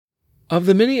Of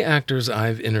the many actors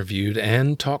I've interviewed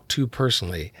and talked to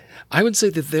personally, I would say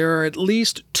that there are at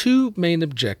least two main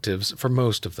objectives for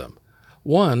most of them.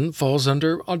 One falls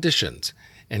under auditions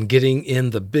and getting in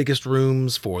the biggest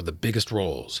rooms for the biggest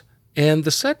roles. And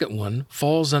the second one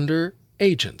falls under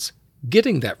agents,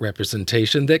 getting that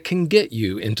representation that can get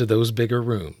you into those bigger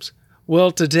rooms.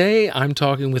 Well, today I'm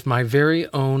talking with my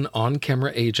very own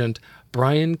on-camera agent,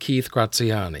 Brian Keith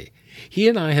Graziani. He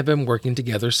and I have been working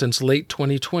together since late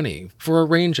 2020 for a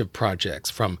range of projects,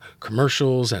 from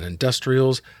commercials and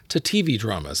industrials to TV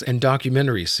dramas and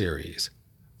documentary series.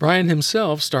 Brian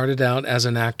himself started out as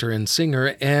an actor and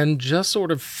singer and just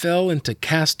sort of fell into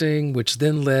casting, which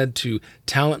then led to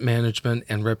talent management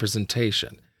and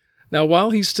representation. Now,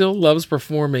 while he still loves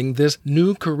performing, this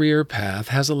new career path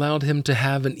has allowed him to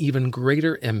have an even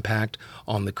greater impact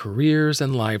on the careers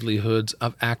and livelihoods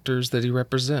of actors that he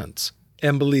represents.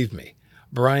 And believe me,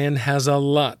 Brian has a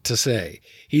lot to say.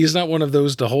 He's not one of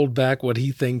those to hold back what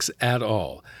he thinks at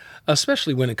all,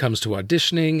 especially when it comes to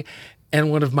auditioning,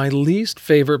 and one of my least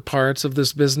favorite parts of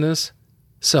this business,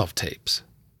 self-tapes.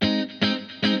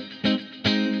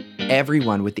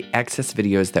 Everyone with the excess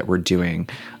videos that we're doing,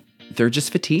 they're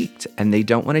just fatigued and they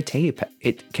don't want to tape.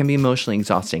 It can be emotionally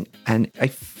exhausting. And I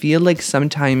feel like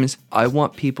sometimes I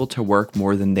want people to work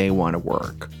more than they want to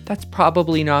work. That's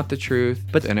probably not the truth,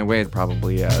 but in a way it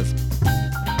probably is.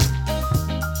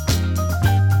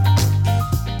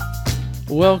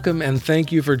 Welcome and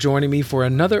thank you for joining me for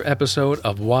another episode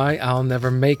of Why I'll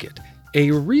Never Make It,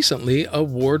 a recently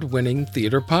award-winning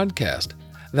theater podcast.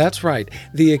 That's right,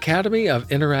 the Academy of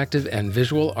Interactive and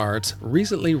Visual Arts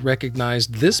recently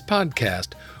recognized this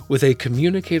podcast with a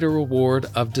Communicator Award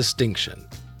of Distinction.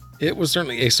 It was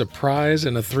certainly a surprise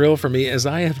and a thrill for me, as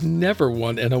I have never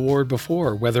won an award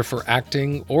before, whether for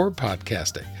acting or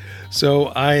podcasting. So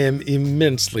I am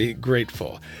immensely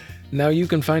grateful. Now you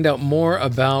can find out more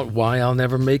about Why I'll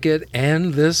Never Make It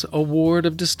and this award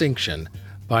of distinction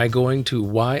by going to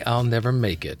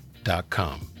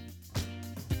whyillnevermakeit.com.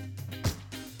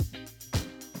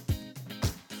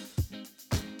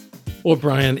 Well,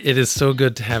 Brian, it is so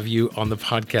good to have you on the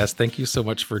podcast. Thank you so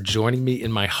much for joining me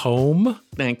in my home.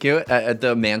 Thank you. At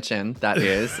the mansion, that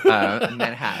is,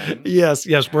 Manhattan. Yes,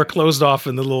 we're closed off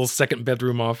in the little second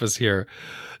bedroom office here.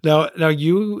 Now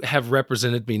you have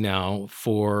represented me now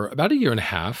for about a year and a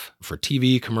half for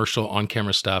TV, commercial,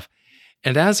 on-camera stuff.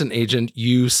 And as an agent,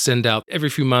 you send out every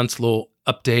few months a little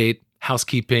update,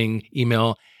 housekeeping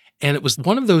email. And it was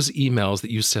one of those emails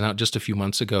that you sent out just a few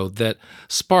months ago that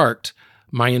sparked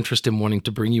my interest in wanting to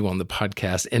bring you on the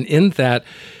podcast. And in that,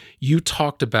 you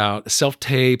talked about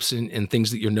self-tapes and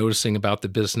things that you're noticing about the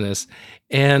business.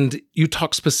 And you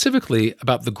talked specifically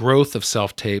about the growth of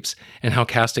self-tapes and how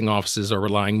casting offices are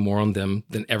relying more on them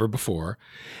than ever before.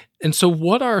 And so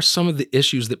what are some of the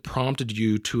issues that prompted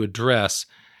you to address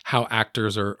how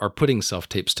actors are putting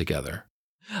self-tapes together?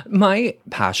 My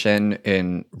passion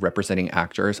in representing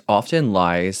actors often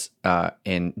lies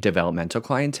in developmental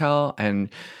clientele. And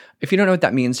if you don't know what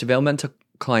that means, developmental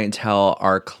clientele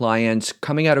are clients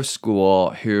coming out of school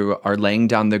who are laying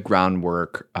down the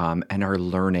groundwork and are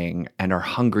learning and are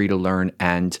hungry to learn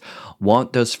and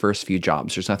want those first few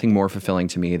jobs. There's nothing more fulfilling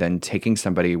to me than taking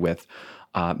somebody with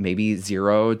maybe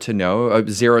zero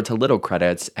to little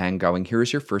credits and going,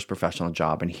 here's your first professional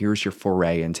job and here's your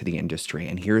foray into the industry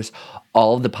and here's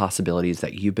all of the possibilities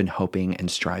that you've been hoping and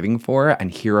striving for,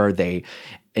 and here are they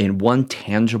in one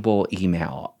tangible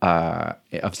email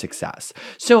of success.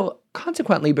 So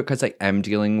consequently, because I am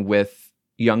dealing with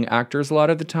young actors a lot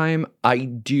of the time, I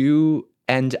do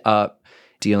end up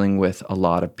dealing with a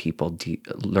lot of people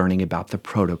learning about the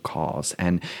protocols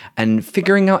and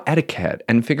figuring out etiquette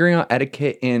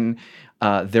in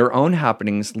their own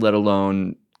happenings, let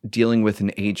alone dealing with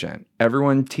an agent.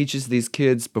 Everyone teaches these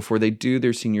kids before they do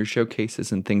their senior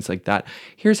showcases and things like that.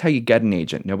 Here's how you get an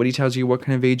agent. Nobody tells you what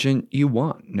kind of agent you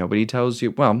want. Nobody tells you,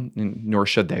 well, nor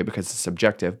should they because it's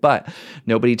subjective, but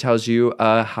nobody tells you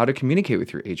how to communicate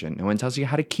with your agent. No one tells you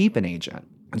how to keep an agent.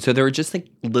 And so there are just like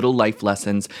little life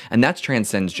lessons, and that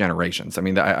transcends generations. I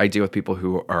mean, I deal with people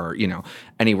who are,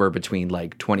 anywhere between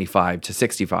like 25 to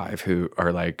 65 who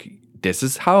are like, this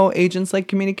is how agents like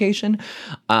communication.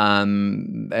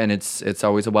 And it's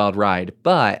always a wild ride.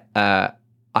 But I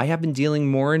have been dealing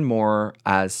more and more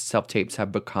as self-tapes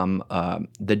have become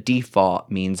the default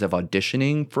means of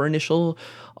auditioning for initial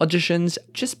auditions.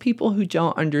 Just people who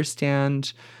don't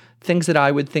understand things that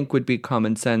I would think would be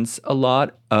common sense. A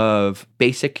lot of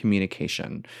basic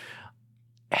communication.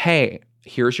 Hey,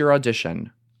 here's your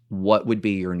audition. What would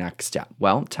be your next step?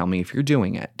 Well, tell me if you're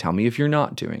doing it. Tell me if you're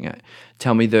not doing it.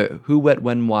 Tell me the who, what,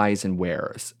 when, whys, and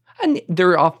wheres. And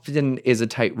there often is a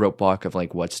tightrope walk of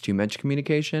like what's too much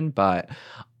communication. But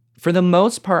for the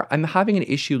most part, I'm having an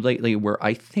issue lately where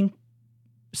I think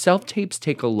self-tapes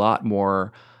take a lot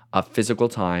more physical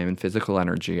time and physical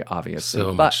energy, obviously.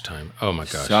 So much time. Oh my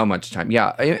gosh. So much time.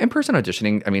 Yeah. In-person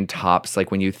auditioning, I mean, tops, like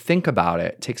when you think about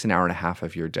it, takes an hour and a half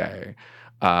of your day.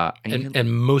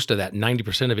 And most of that,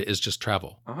 90% of it is just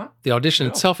travel. The audition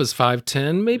itself is 5,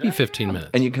 10, maybe 15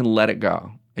 minutes. And you can let it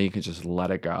go. And you can just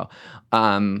let it go.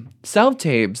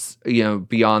 Self-tapes,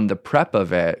 beyond the prep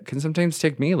of it, can sometimes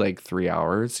take me like 3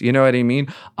 hours. You know what I mean?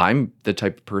 I'm the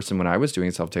type of person when I was doing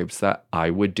self-tapes that I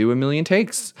would do a million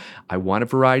takes. I want a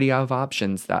variety of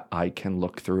options that I can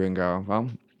look through and go,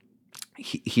 well,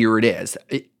 here it is.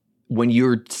 When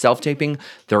you're self-taping,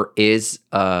 there is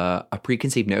a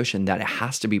preconceived notion that it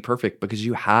has to be perfect because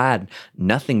you had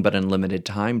nothing but unlimited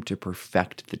time to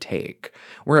perfect the take.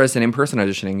 Whereas in in-person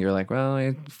auditioning, you're like, well,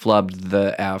 I flubbed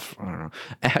the F. I don't know.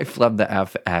 I flubbed the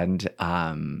F, and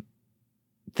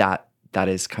that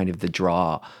is kind of the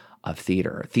draw of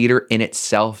theater. Theater in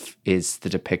itself is the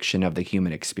depiction of the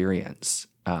human experience.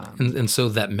 And so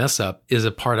that mess up is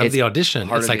a part of the audition.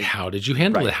 It's like, how did you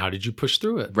handle it? How did you push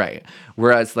through it? Right.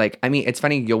 Whereas, like, I mean, it's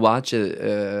funny, you'll watch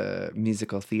a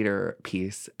musical theater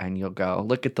piece and you'll go,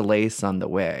 look at the lace on the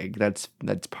wig. That's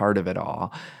part of it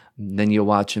all. Then you'll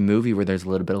watch a movie where there's a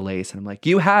little bit of lace, and I'm like,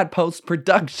 you had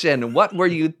post-production. What were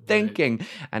you thinking? Right.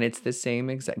 And it's the same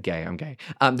exact... Gay, I'm gay.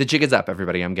 The jig is up,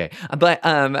 everybody. I'm gay. But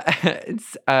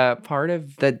it's part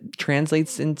of that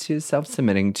translates into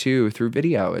self-submitting, too, through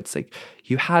video. It's like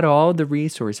you had all the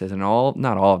resources and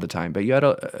not all of the time, but you had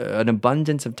an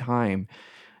abundance of time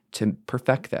to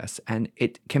perfect this. And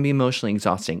it can be emotionally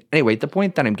exhausting. Anyway, the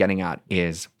point that I'm getting at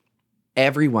is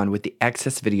everyone with the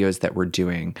excess videos that we're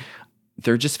doing,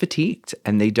 they're just fatigued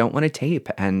and they don't want to tape.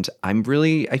 And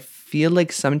I feel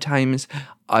like sometimes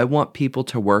I want people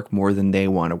to work more than they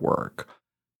want to work.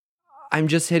 I'm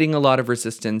just hitting a lot of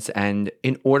resistance. And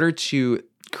in order to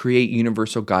create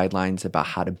universal guidelines about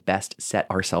how to best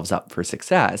set ourselves up for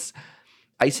success,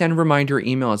 I send reminder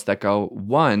emails that go,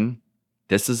 1,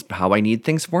 this is how I need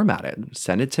things formatted.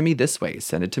 Send it to me this way.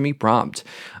 Send it to me prompt.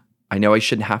 I know I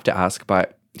shouldn't have to ask,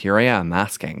 but here I am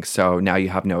asking. So now you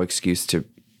have no excuse to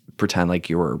pretend like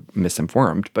you were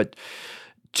misinformed. But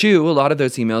 2, a lot of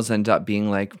those emails end up being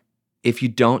like, if you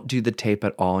don't do the tape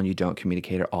at all and you don't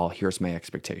communicate at all, here's my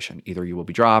expectation. Either you will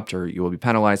be dropped or you will be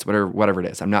penalized, whatever it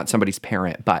is. I'm not somebody's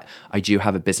parent, but I do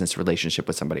have a business relationship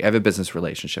with somebody. I have a business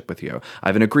relationship with you. I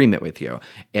have an agreement with you.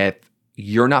 If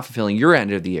you're not fulfilling your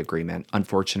end of the agreement,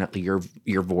 unfortunately,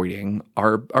 you're voiding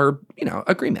our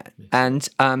agreement. And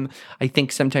I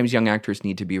think sometimes young actors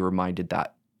need to be reminded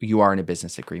that you are in a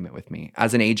business agreement with me.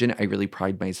 As an agent, I really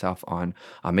pride myself on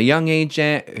I'm a young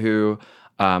agent who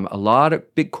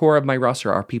big core of my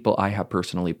roster are people I have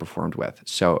personally performed with.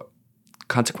 So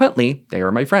consequently, they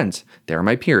are my friends. They are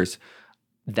my peers.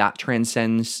 That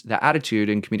transcends, the attitude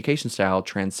and communication style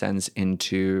transcends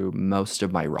into most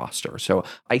of my roster. So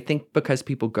I think because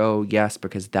people go, yes,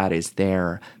 because that is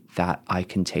there, that I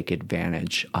can take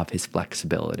advantage of his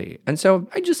flexibility. And so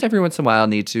I just every once in a while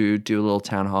need to do a little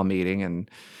town hall meeting and,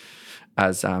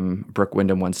 as Brooke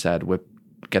Wyndham once said,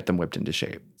 get them whipped into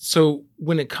shape. So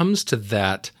when it comes to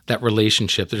that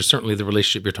relationship, there's certainly the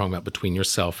relationship you're talking about between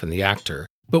yourself and the actor.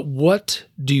 But what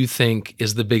do you think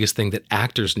is the biggest thing that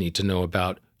actors need to know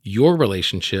about your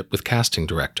relationship with casting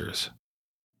directors?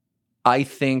 I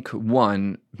think,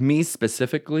 1, me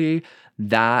specifically,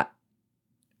 that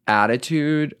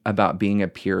attitude about being a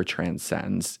peer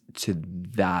transcends to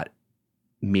that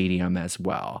medium as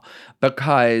well.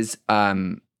 Because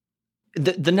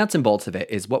the nuts and bolts of it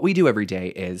is what we do every day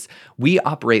is we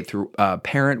operate through a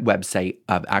parent website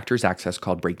of Actors Access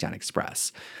called Breakdown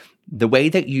Express. The way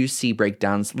that you see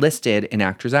breakdowns listed in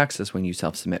Actors Access when you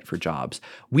self-submit for jobs,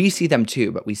 we see them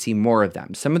too, but we see more of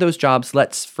them. Some of those jobs,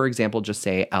 let's, for example, just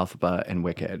say Elphaba and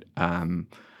Wicked,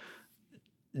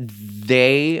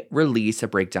 they release a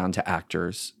breakdown to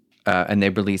actors and they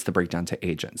release the breakdown to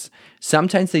agents.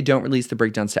 Sometimes they don't release the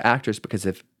breakdowns to actors because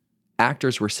if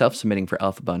actors were self-submitting for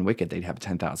Elphaba and Wicked, they'd have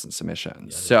 10,000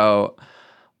 submissions. So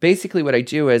basically what I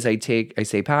do is I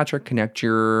say, Patrick, connect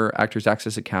your Actors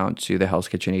Access account to the Hell's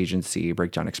Kitchen Agency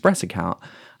Breakdown Express account.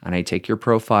 And I take your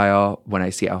profile when I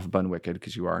see Elphaba and Wicked,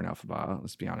 because you are an Elphaba,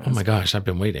 let's be honest. Oh my gosh, I've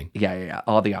been waiting. Yeah.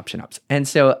 All the option ups. And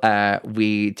so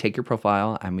we take your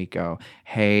profile and we go,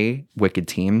 hey, Wicked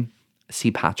team, see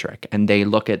Patrick. And they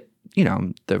look at,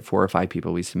 the 4 or 5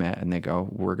 people we submit and they go,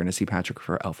 we're going to see Patrick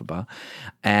for Elphaba.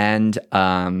 And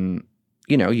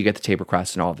you get the tape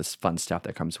request and all this fun stuff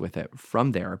that comes with it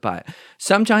from there. But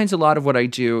sometimes a lot of what I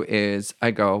do is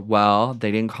I go, well,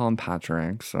 they didn't call him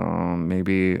Patrick, so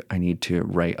maybe I need to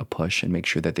write a push and make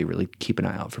sure that they really keep an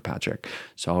eye out for Patrick.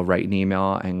 So I'll write an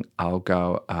email and I'll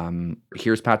go,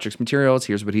 here's Patrick's materials.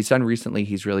 Here's what he's done recently.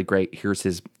 He's really great. Here's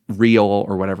his reel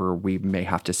or whatever we may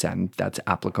have to send that's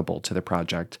applicable to the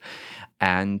project.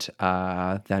 And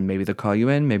then maybe they'll call you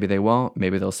in, maybe they won't,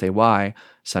 maybe they'll say why.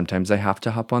 Sometimes I have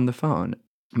to hop on the phone.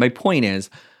 My point is,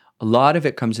 a lot of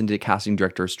it comes into casting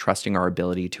directors trusting our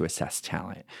ability to assess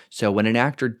talent. So when an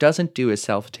actor doesn't do a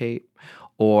self-tape,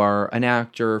 or an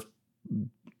actor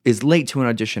is late to an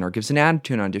audition or gives an ad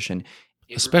to an audition,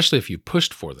 especially if you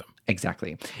pushed for them.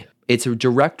 Exactly. It's a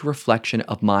direct reflection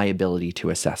of my ability to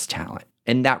assess talent.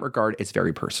 In that regard, it's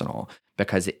very personal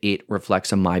because it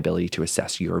reflects on my ability to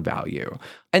assess your value.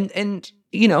 And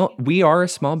we are a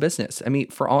small business. I mean,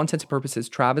 for all intents and purposes,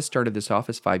 Travis started this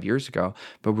office 5 years ago,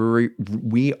 but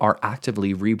we are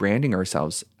actively rebranding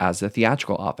ourselves as a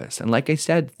theatrical office. And like I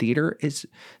said, theater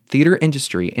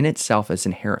industry in itself is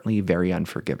inherently very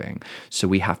unforgiving. So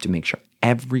we have to make sure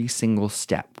every single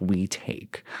step we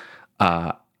take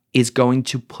is going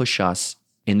to push us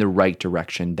in the right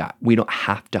direction, that we don't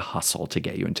have to hustle to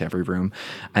get you into every room.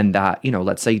 And that,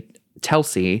 let's say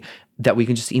Telsey, that we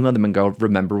can just email them and go,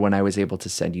 remember when I was able to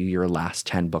send you your last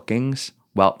 10 bookings?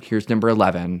 Well, here's number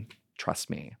 11. Trust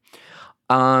me.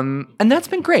 And that's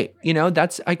been great.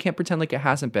 I can't pretend like it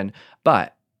hasn't been,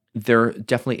 but there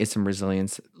definitely is some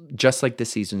resilience. Just like the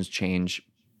seasons change,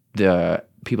 the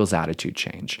people's attitude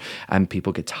change, and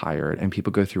people get tired, and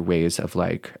people go through waves of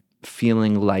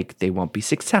feeling like they won't be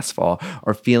successful,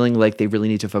 or feeling like they really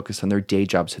need to focus on their day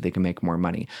job so they can make more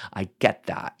money. I get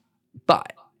that.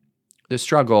 But the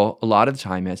struggle a lot of the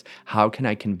time is, how can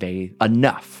I convey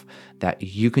enough that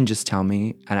you can just tell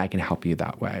me and I can help you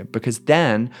that way? Because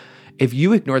then if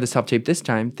you ignore the self-tape this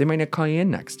time, they might not call you in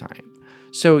next time.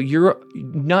 So you're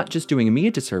not just doing me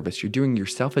a disservice, you're doing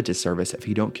yourself a disservice if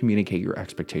you don't communicate your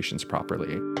expectations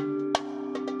properly.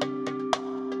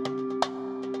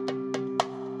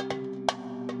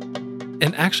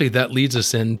 And actually, that leads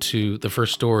us into the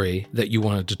first story that you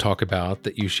wanted to talk about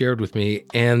that you shared with me.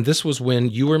 And this was when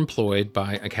you were employed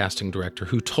by a casting director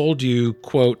who told you,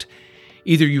 quote,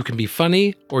 either you can be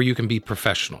funny or you can be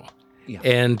professional. Yeah.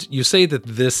 And you say that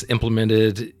this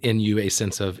implemented in you a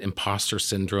sense of imposter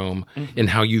syndrome in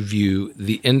how you view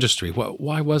the industry.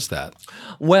 Why was that?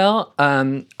 Well,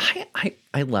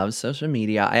 I love social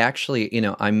media. I actually,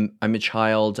 I'm a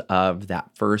child of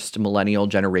that first millennial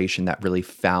generation that really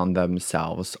found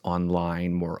themselves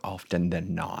online more often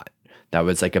than not. That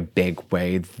was like a big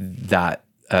way that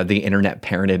the internet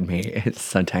parented me.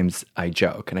 Sometimes I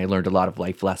joke, and I learned a lot of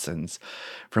life lessons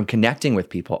from connecting with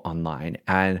people online.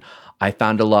 And I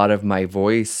found a lot of my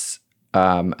voice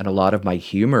and a lot of my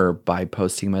humor by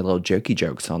posting my little jokey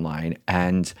jokes online.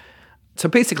 And so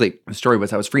basically, the story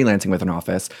was I was freelancing with an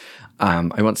office.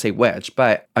 I won't say which,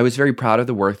 but I was very proud of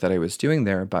the work that I was doing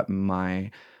there. But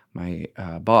my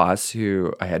boss,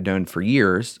 who I had known for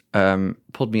years,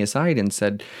 pulled me aside and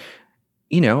said,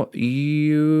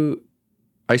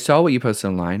 I saw what you posted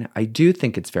online. I do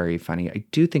think it's very funny. I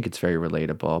do think it's very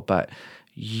relatable, but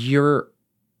your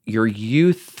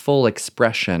youthful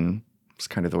expression, is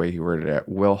kind of the way he worded it,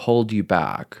 will hold you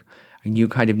back. And you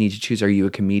kind of need to choose, are you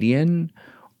a comedian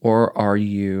or are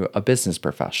you a business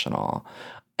professional?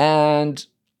 And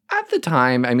at the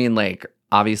time,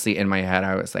 obviously in my head,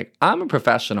 I was like, I'm a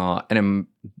professional. And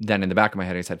then in the back of my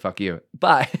head, I said, fuck you.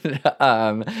 But,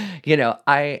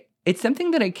 it's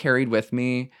something that I carried with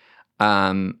me.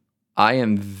 I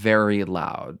am very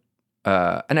loud.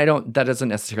 And that doesn't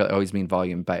necessarily always mean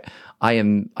volume, but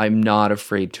I'm not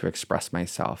afraid to express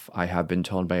myself. I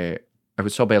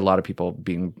was told by a lot of people,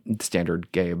 being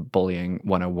standard gay bullying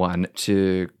 101,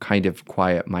 to kind of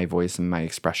quiet my voice and my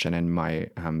expression and my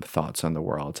thoughts on the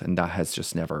world. And that has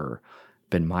just never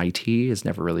been my tea, has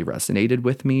never really resonated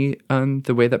with me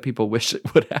the way that people wish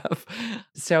it would have.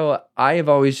 So I have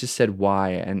always just said why,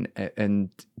 and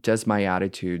does my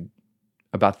attitude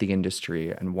about the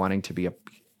industry and wanting to be a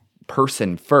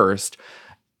person first,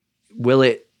 will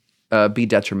it be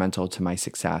detrimental to my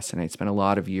success? And I spent a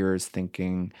lot of years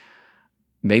thinking,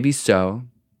 maybe so,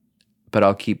 but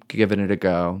I'll keep giving it a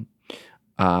go.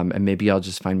 And maybe I'll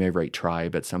just find my right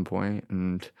tribe at some point.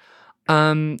 And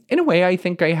in a way, I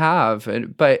think I have.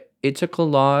 But it took a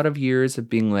lot of years of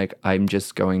being like, I'm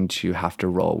just going to have to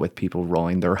roll with people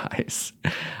rolling their eyes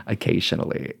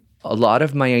occasionally. A lot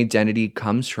of my identity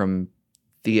comes from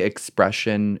the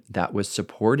expression that was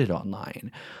supported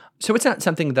online. So it's not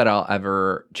something that I'll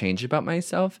ever change about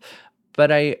myself,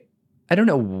 but I I don't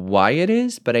know why it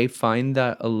is, but I find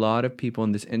that a lot of people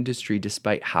in this industry,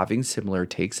 despite having similar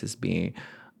takes as me,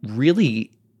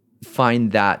 really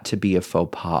find that to be a faux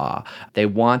pas. They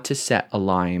want to set a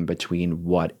line between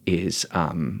what is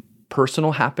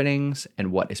personal happenings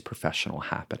and what is professional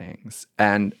happenings.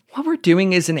 And what we're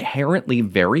doing is inherently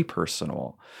very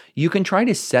personal. You can try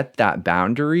to set that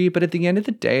boundary, but at the end of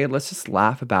the day, let's just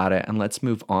laugh about it and let's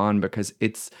move on, because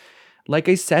it's, like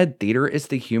I said, theater is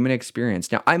the human experience.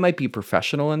 Now, I might be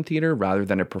professional in theater rather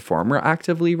than a performer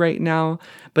actively right now,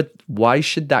 but why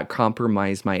should that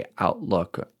compromise my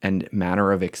outlook and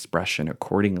manner of expression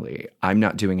accordingly? I'm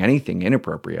not doing anything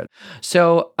inappropriate.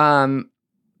 So,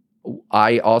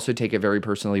 I also take it very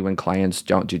personally when clients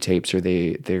don't do tapes, or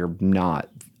they're not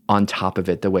on top of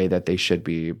it the way that they should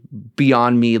be,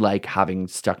 beyond me like having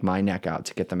stuck my neck out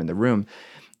to get them in the room.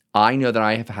 I know that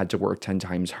I have had to work 10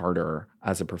 times harder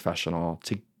as a professional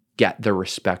to get the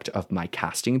respect of my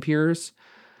casting peers,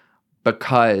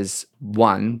 because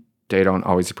one, they don't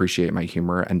always appreciate my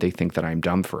humor and they think that I'm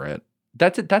dumb for it.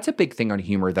 That's a big thing on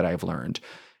humor that I've learned.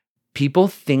 People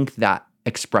think that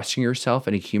expressing yourself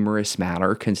in a humorous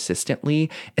manner consistently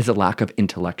is a lack of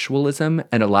intellectualism,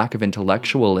 and a lack of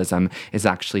intellectualism is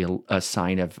actually a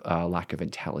sign of a lack of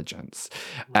intelligence.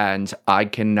 And I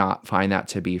cannot find that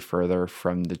to be further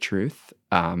from the truth.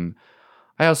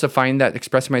 I also find that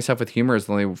expressing myself with humor is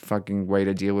the only fucking way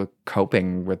to deal with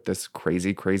coping with this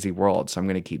crazy, crazy world. So I'm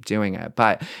going to keep doing it.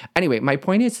 But anyway, my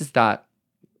point is that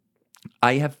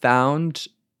I have found,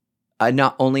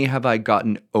 not only have I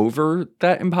gotten over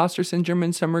that imposter syndrome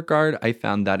in some regard, I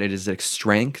found that it is a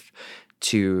strength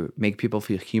to make people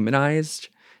feel humanized,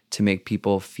 to make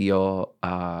people feel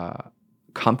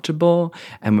comfortable.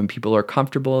 And when people are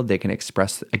comfortable, they can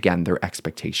express, again, their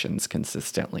expectations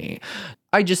consistently.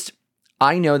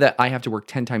 I know that I have to work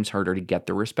 10 times harder to get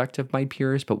the respect of my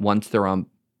peers, but once they're on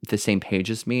the same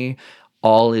page as me,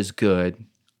 all is good.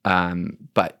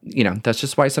 But, that's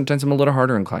just why sometimes I'm a little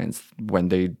harder on clients when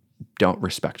they don't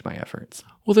respect my efforts.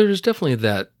 Well, there's definitely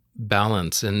that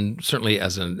balance. And certainly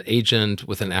as an agent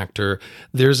with an actor,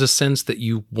 there's a sense that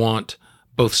you want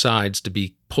both sides to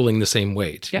be pulling the same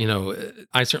weight. Yeah.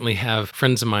 I certainly have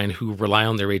friends of mine who rely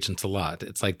on their agents a lot.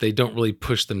 It's like they don't really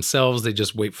push themselves. They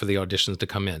just wait for the auditions to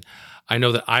come in. I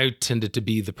know that I tended to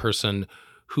be the person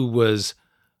who was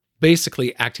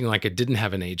basically acting like I didn't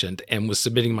have an agent and was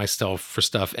submitting myself for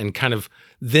stuff and kind of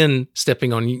then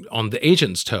stepping on the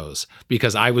agent's toes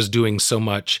because I was doing so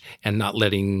much and not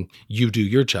letting you do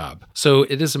your job. So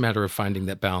it is a matter of finding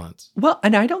that balance. Well,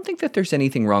 and I don't think that there's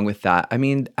anything wrong with that. I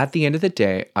mean, at the end of the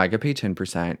day, I get paid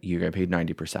 10%, you get paid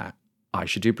 90%. I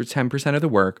should do 10% of the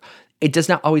work. It does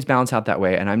not always balance out that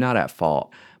way, and I'm not at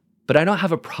fault. But I don't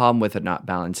have a problem with it not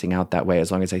balancing out that way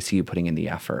as long as I see you putting in the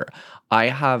effort. I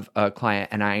have a client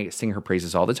and I sing her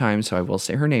praises all the time, so I will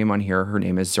say her name on here. Her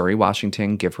name is Zuri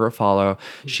Washington. Give her a follow.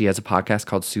 She has a podcast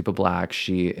called Super Black.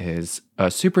 She is a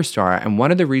superstar. And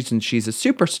one of the reasons she's a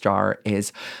superstar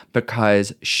is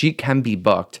because she can be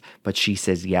booked, but she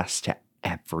says yes to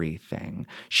everything.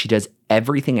 She does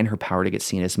everything in her power to get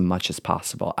seen as much as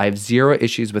possible. I have zero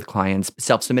issues with clients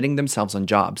self-submitting themselves on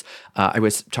jobs. I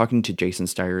was talking to Jason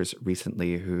Stiers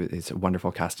recently, who is a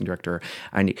wonderful casting director,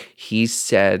 and he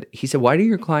said, why do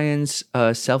your clients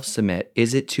self-submit?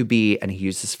 Is it to be, and he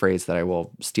used this phrase that I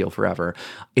will steal forever,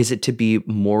 is it to be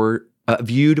more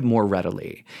viewed more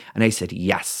readily? And I said,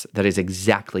 yes, that is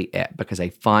exactly it. Because I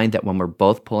find that when we're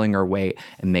both pulling our weight,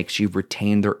 it makes you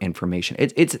retain their information.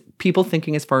 It's people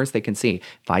thinking as far as they can see.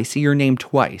 If I see your name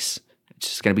twice, it's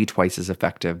just going to be twice as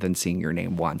effective than seeing your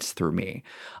name once through me.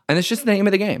 And it's just the name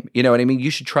of the game. You know what I mean?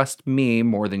 You should trust me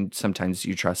more than sometimes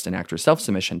you trust an actor's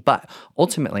self-submission. But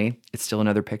ultimately, it's still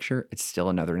another picture. It's still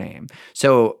another name.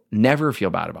 So never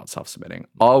feel bad about self-submitting.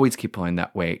 Always keep pulling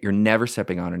that weight. You're never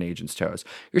stepping on an agent's toes.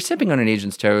 You're stepping on an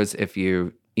agent's toes if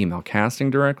you email casting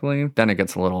directly. Then it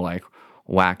gets a little like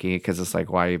wacky because it's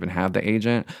like, why even have the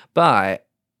agent? But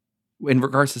in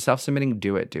regards to self-submitting,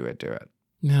 do it.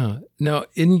 Yeah. Now,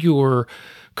 in your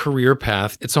career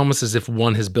path, it's almost as if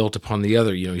one has built upon the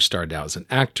other. You started out as an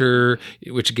actor,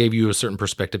 which gave you a certain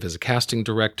perspective as a casting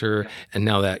director. And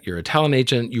now that you're a talent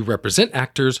agent, you represent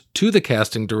actors to the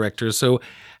casting directors. So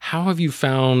how have you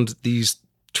found these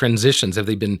transitions? Have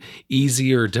they been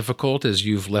easy or difficult as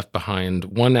you've left behind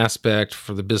one aspect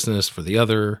for the business for the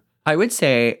other? I would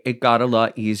say it got a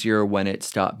lot easier when it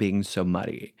stopped being so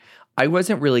muddy. I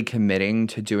wasn't really committing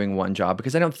to doing one job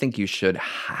because I don't think you should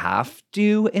have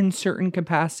to in certain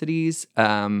capacities.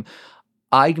 I'm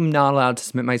not allowed to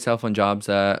submit myself on jobs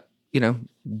that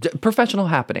professional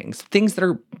happenings, things that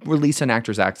are released on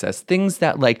Actors Access, things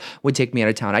that like would take me out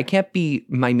of town.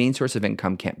 My main source of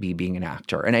income can't be being an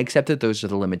actor. And I accept that those are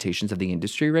the limitations of the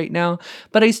industry right now,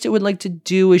 but I still would like to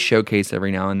do a showcase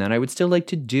every now and then. I would still like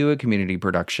to do a community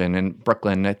production in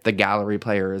Brooklyn at the Gallery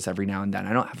Players every now and then.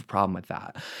 I don't have a problem with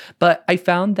that. But I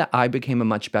found that I became a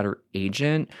much better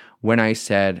agent when I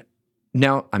said,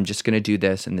 no, I'm just going to do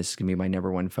this, and this is going to be my number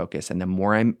one focus. And the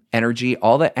more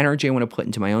all the energy I want to put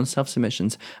into my own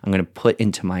self-submissions, I'm going to put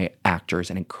into my actors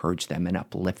and encourage them and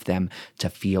uplift them to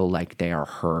feel like they are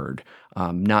heard,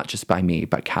 not just by me,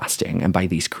 but casting and by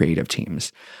these creative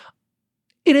teams.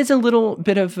 It is a little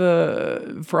bit of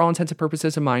for all intents and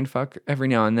purposes, a mindfuck every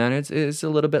now and then. It's a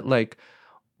little bit like,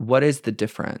 what is the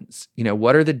difference?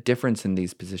 What are the difference in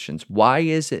these positions? Why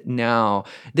is it now?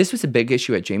 This was a big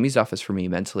issue at Jamie's office for me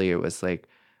mentally. It was like,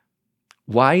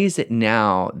 why is it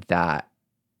now that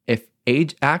if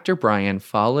actor Brian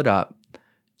followed up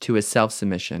to a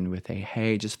self-submission with a,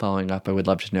 hey, just following up, I would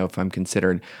love to know if I'm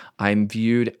considered, I'm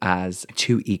viewed as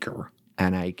too eager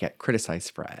and I get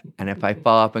criticized for it. And if I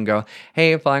follow up and go,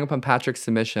 hey, following up on Patrick's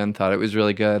submission, thought it was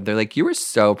really good. They're like, you were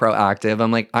so proactive.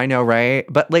 I'm like, I know, right?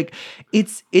 But like,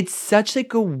 it's such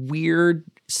like a weird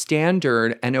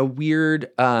standard and a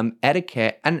weird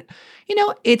etiquette. And,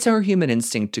 it's our human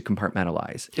instinct to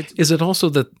compartmentalize. Is it also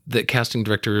that casting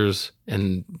directors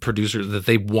and producers, that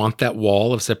they want that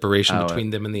wall of separation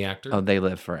between them and the actor? Oh, they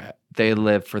live for it. They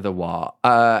live for the wall.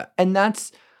 And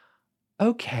that's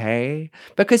okay.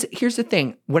 Because here's the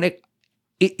thing, when it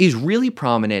is really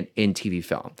prominent in TV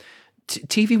film.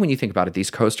 TV, when you think about it,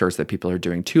 these co-stars that people are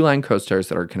doing, 2-line co-stars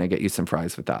that are, can I get you some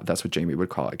fries with that? That's what Jamie would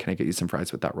call it. Can I get you some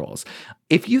fries with that roles?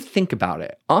 If you think about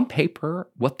it, on paper,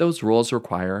 what those roles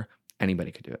require,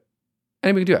 anybody could do it.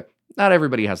 Anybody can do it. Not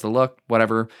everybody has the look,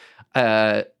 whatever.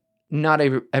 Not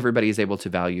everybody is able to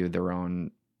value their own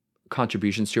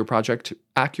contributions to a project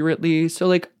accurately. So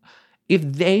like, if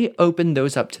they open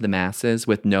those up to the masses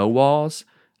with no walls,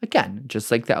 again, just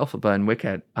like the Elphaba and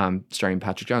Wicked, starring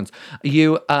Patrick Jones,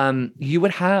 you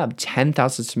would have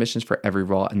 10,000 submissions for every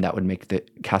role, and that would make the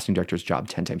casting director's job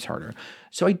 10 times harder.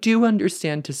 So I do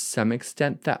understand to some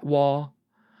extent that wall,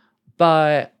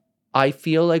 but I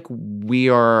feel like we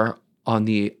are on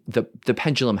the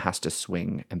pendulum has to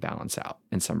swing and balance out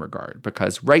in some regard,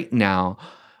 because right now,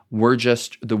 we're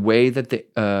just, the way that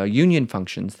the union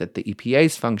functions, that the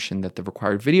EPAs function, that the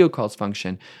required video calls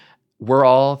function, we're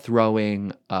all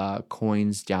throwing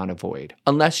coins down a void,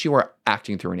 unless you are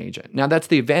acting through an agent. Now, that's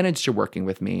the advantage to working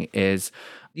with me is,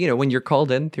 when you're called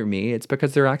in through me, it's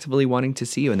because they're actively wanting to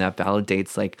see you, and that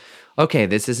validates like, okay,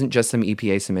 this isn't just some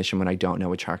EPA submission when I don't know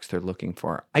which tracks they're looking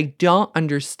for. I don't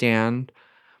understand.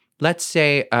 Let's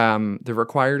say the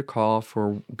required call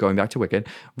for, going back to Wicked,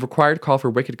 required call for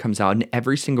Wicked comes out and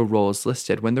every single role is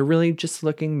listed when they're really just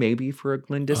looking maybe for a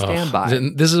Glinda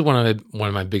standby. This is one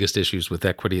of my biggest issues with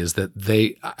equity is that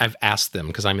I've asked them,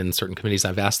 because I'm in certain committees,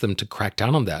 I've asked them to crack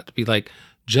down on that, to be like,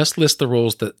 just list the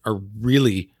roles that are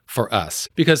really for us.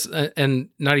 Because, and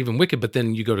not even Wicked, but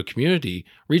then you go to community,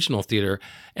 regional theater,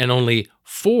 and only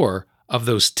 4 of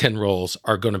those 10 roles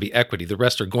are going to be equity. The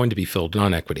rest are going to be filled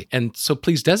non-equity. And so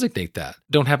please designate that.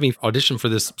 Don't have me audition for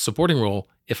this supporting role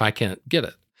if I can't get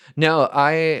it. No,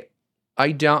 I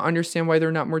don't understand why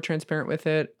they're not more transparent with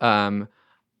it.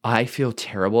 I feel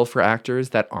terrible for actors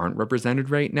that aren't represented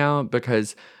right now,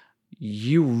 because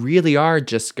you really are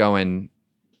just going,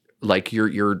 like,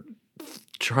 you're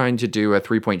trying to do a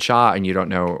 3-point shot and you don't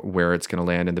know where it's going to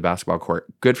land in the basketball court.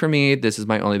 Good for me. This is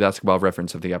my only basketball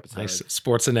reference of the episode. Nice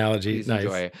sports analogy. Please nice.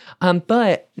 Enjoy.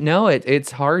 But no,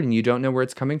 it's hard and you don't know where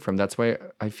it's coming from. That's why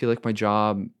I feel like my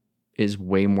job is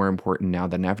way more important now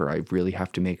than ever. I really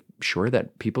have to make sure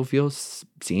that people feel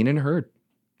seen and heard.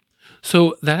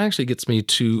 So that actually gets me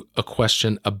to a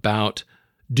question about,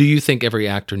 do you think every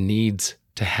actor needs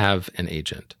to have an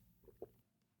agent?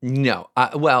 No.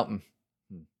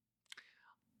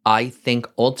 I think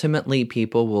ultimately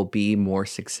people will be more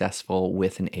successful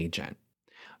with an agent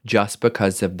just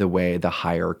because of the way the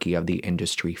hierarchy of the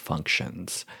industry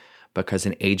functions. Because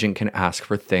an agent can ask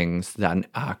for things that an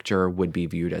actor would be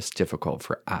viewed as difficult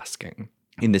for asking.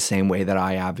 In the same way that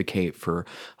I advocate for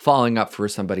following up for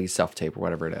somebody's self-tape or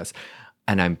whatever it is,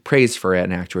 and I'm praised for it,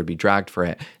 an actor would be dragged for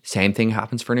it. Same thing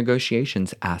happens for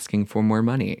negotiations, asking for more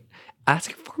money.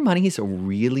 Asking for money is a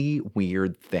really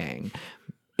weird thing.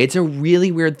 It's a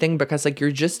really weird thing because, like, you're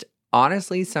just,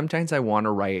 honestly, sometimes I want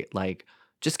to write, like,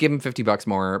 just give him $50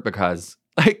 more because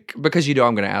you know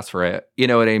I'm going to ask for it. You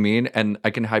know what I mean? And I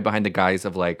can hide behind the guise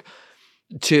of, like,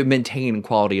 to maintain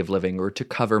quality of living or to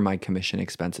cover my commission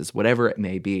expenses, whatever it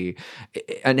may be.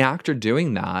 An actor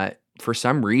doing that for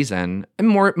some reason, and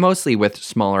mostly with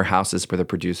smaller houses where the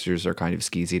producers are kind of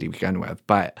skeezy to begin with,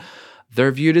 but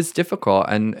they're viewed as difficult,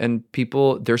 and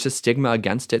people, there's a stigma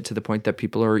against it to the point that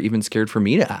people are even scared for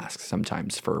me to ask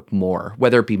sometimes for more,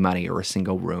 whether it be money or a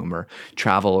single room or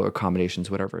travel or accommodations,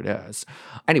 whatever it is.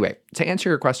 Anyway, to answer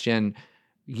your question,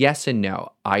 yes and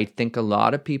no. I think a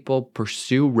lot of people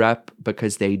pursue rep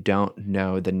because they don't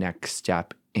know the next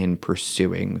step in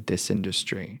pursuing this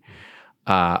industry.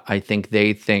 I think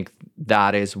they think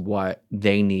that is what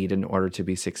they need in order to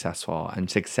be successful. And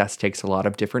success takes a lot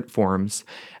of different forms.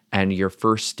 And your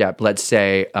first step, let's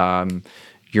say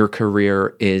your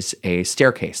career is a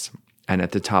staircase. And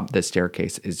at the top of the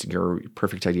staircase is your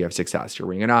perfect idea of success. You're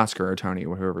winning an Oscar or a Tony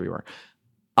or whoever you are.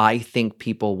 I think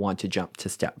people want to jump to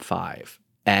step 5.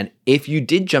 And if you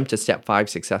did jump to step 5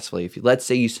 successfully, let's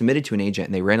say you submitted to an agent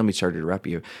and they randomly started to rep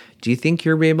you, do you think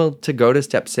you're able to go to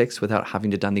step 6 without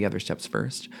having to done the other steps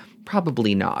first?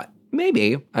 Probably not.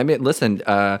 Maybe. I mean, listen,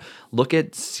 look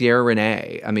at Sierra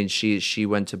Renee. I mean, she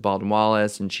went to Baldwin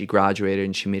Wallace and she graduated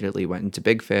and she immediately went into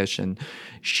Big Fish and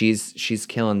she's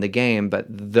killing the game. But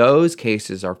those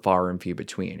cases are far and few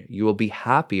between. You will be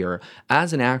happier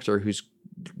as an actor who's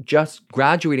just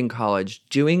graduating college,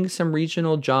 doing some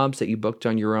regional jobs that you booked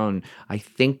on your own. I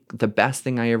think the best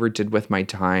thing I ever did with my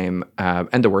time,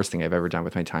 and the worst thing I've ever done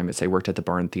with my time, is I worked at the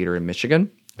Barn Theater in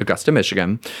Michigan, Augusta,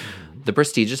 Michigan, the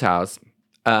prestigious house.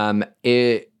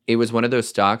 It was one of those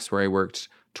stocks where I worked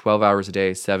 12 hours a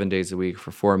day, 7 days a week for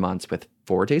 4 months with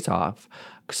 4 days off,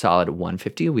 solid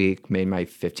 $150 a week, made my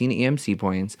 15 EMC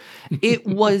points. It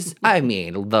was, I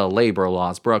mean, the labor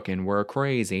laws broken were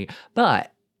crazy,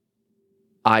 but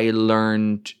I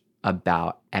learned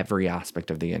about every aspect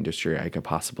of the industry I could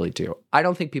possibly do. I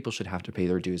don't think people should have to pay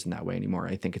their dues in that way anymore.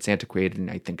 I think it's antiquated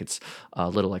and I think it's a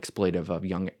little exploitive of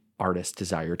young artists'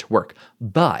 desire to work.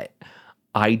 But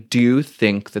I do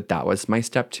think that was my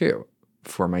step 2.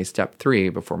 For my step 3,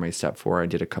 before my step 4, I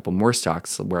did a couple more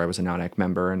stocks where I was a non-ec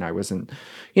member and I wasn't,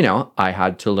 I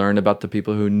had to learn about the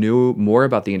people who knew more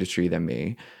about the industry than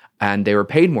me, and they were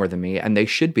paid more than me, and they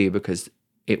should be because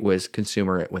it was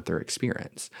consumer with their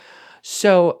experience.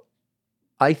 So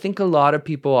I think a lot of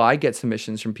people, I get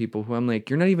submissions from people who I'm like,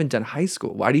 you're not even done high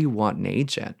school. Why do you want an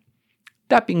agent?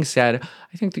 That being said,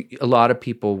 I think that a lot of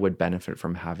people would benefit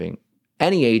from having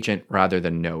any agent rather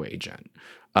than no agent.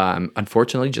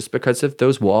 Unfortunately, just because of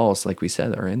those walls, like we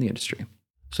said, that are in the industry.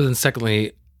 So then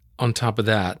secondly, on top of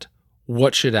that,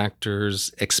 what should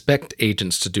actors expect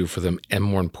agents to do for them and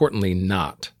more importantly,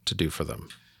 not to do for them?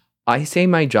 I say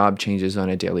my job changes on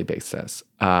a daily basis.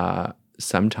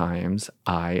 Sometimes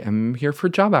I am here for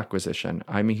job acquisition.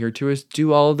 I'm here to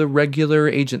do all the regular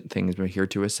agent things. I'm here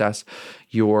to assess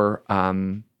your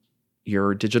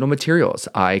digital materials.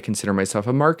 I consider myself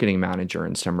a marketing manager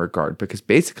in some regard because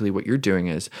basically what you're doing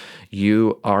is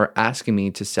you are asking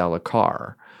me to sell a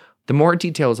car. The more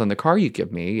details on the car you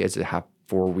give me, does it have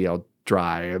 4-wheel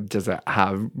drive? Does it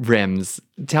have rims?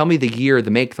 Tell me the year, the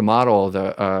make, the model,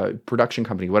 the production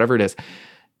company, whatever it is.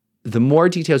 The more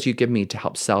details you give me to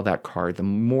help sell that car, the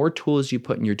more tools you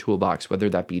put in your toolbox, whether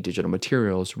that be digital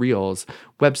materials, reels,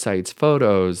 websites,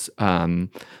 photos,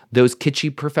 those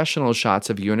kitschy professional shots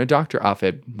of you in a doctor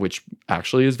outfit, which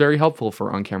actually is very helpful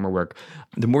for on-camera work.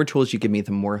 The more tools you give me,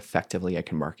 the more effectively I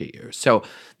can market you. So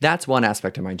that's one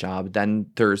aspect of my job.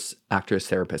 Then there's actress,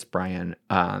 therapist, Brian.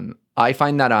 I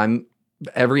find that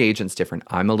every agent's different.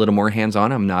 I'm a little more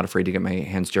hands-on. I'm not afraid to get my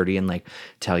hands dirty and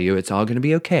tell you it's all going to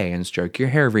be okay and stroke your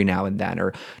hair every now and then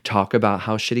or talk about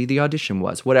how shitty the audition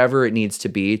was, whatever it needs to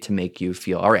be to make you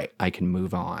feel, all right, I can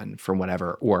move on from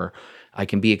whatever, or I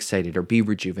can be excited or be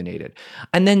rejuvenated.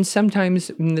 And then sometimes,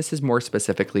 and this is more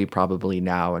specifically probably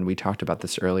now, and we talked about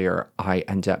this earlier, I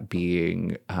end up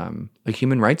being a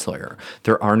human rights lawyer.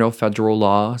 There are no federal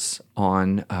laws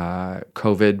on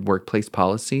COVID workplace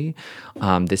policy.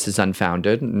 This is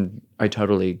unfounded, and I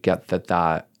totally get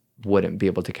that wouldn't be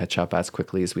able to catch up as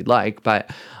quickly as we'd like.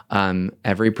 But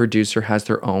every producer has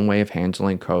their own way of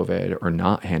handling COVID or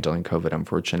not handling COVID,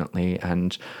 unfortunately.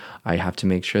 And I have to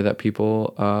make sure that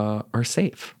people are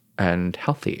safe and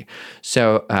healthy.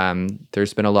 So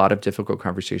there's been a lot of difficult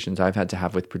conversations I've had to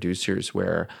have with producers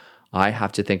where I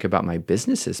have to think about my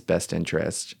business's best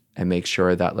interest and make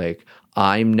sure that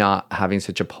I'm not having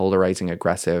such a polarizing,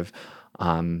 aggressive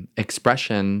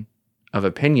expression of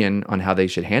opinion on how they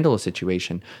should handle a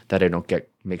situation that I don't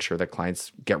make sure that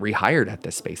clients get rehired at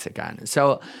this space again.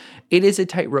 So it is a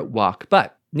tightrope walk,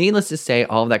 but needless to say,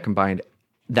 all of that combined,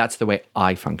 that's the way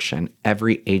I function.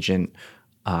 Every agent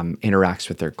interacts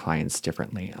with their clients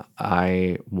differently.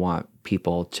 I want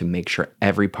people to make sure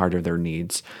every part of their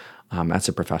needs as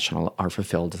a professional are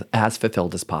fulfilled as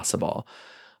possible.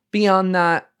 Beyond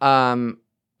that,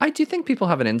 I do think people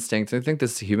have an instinct. I think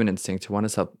this is a human instinct to want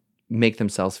to make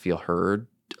themselves feel heard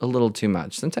a little too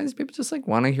much. Sometimes people just like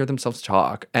want to hear themselves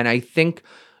talk. And I think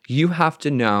you have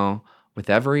to know with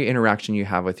every interaction you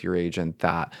have with your agent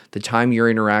that the time you're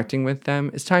interacting with them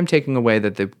is time taking away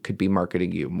that they could be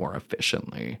marketing you more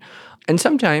efficiently. And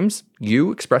sometimes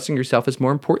you expressing yourself is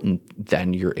more important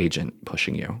than your agent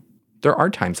pushing you. There are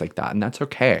times like that, and that's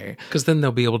okay. Because then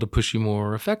they'll be able to push you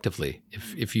more effectively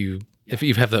if you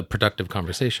have a productive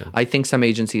conversation. I think some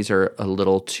agencies are a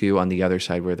little too on the other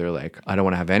side where they're like, I don't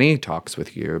want to have any talks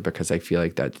with you because I feel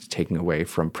like that's taking away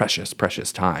from precious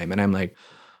time. And I'm like,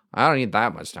 I don't need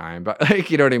that much time, but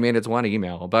like, you know what I mean? It's one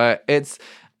email, but I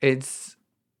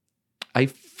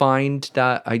find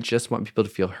that I just want people to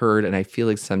feel heard. And I feel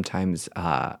like sometimes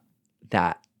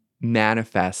that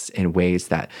manifests in ways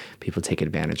that people take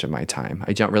advantage of my time.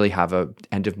 I don't really have a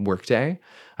end of work day.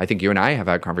 I think you and I have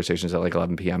had conversations at like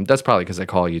 11 p.m. That's probably because I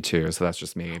call you too, so that's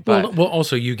just me. But well,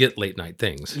 also you get late night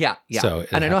things. Yeah. So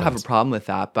and I don't have a problem with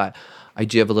that, but I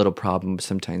do have a little problem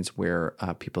sometimes where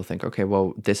people think, okay,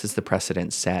 well, this is the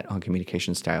precedent set on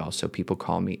communication style, so people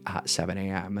call me at 7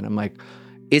 a.m. And I'm like,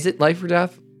 is it life or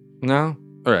death? No?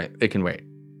 All right, it can wait.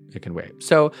 It can wait.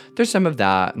 So there's some of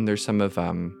that, and there's some of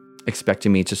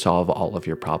expecting me to solve all of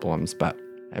your problems, but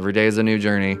every day is a new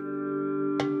journey.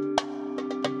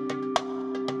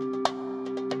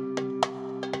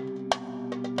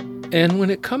 And when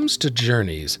it comes to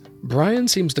journeys, Brian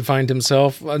seems to find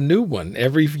himself a new one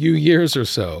every few years or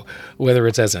so, whether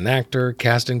it's as an actor,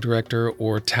 casting director,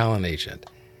 or talent agent.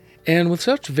 And with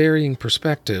such varying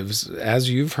perspectives, as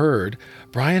you've heard,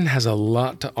 Brian has a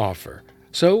lot to offer.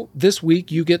 So this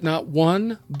week you get not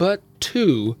one, but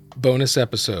two bonus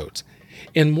episodes.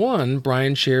 In one,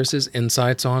 Brian shares his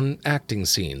insights on acting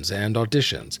scenes and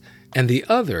auditions, and the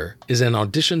other is an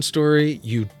audition story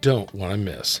you don't want to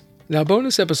miss. Now,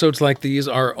 bonus episodes like these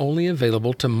are only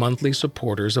available to monthly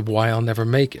supporters of Why I'll Never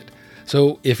Make It.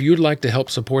 So if you'd like to help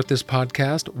support this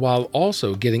podcast while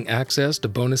also getting access to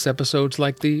bonus episodes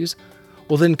like these,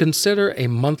 well then consider a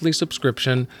monthly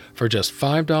subscription for just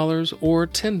 $5 or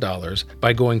 $10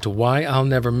 by going to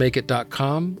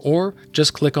whyillnevermakeit.com or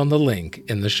just click on the link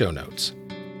in the show notes.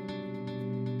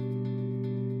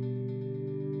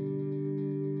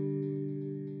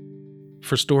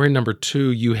 For story number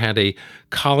 2, you had a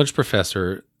college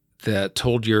professor that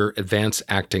told your advanced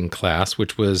acting class,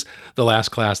 which was the last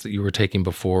class that you were taking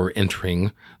before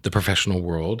entering the professional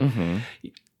world. Mm-hmm.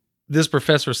 This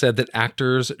professor said that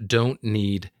actors don't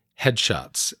need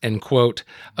headshots and, quote,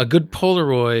 a good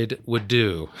Polaroid would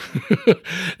do.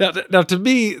 Now, to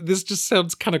me, this just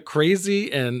sounds kind of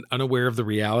crazy and unaware of the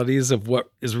realities of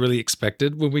what is really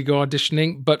expected when we go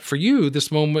auditioning. But for you,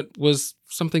 this moment was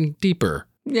something deeper.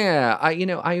 Yeah,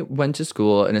 I went to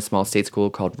school in a small state school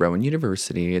called Rowan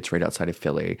University. It's right outside of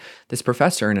Philly. This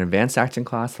professor in an advanced acting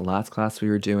class, the last class we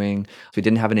were doing, we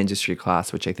didn't have an industry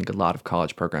class, which I think a lot of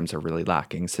college programs are really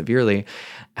lacking severely.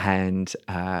 And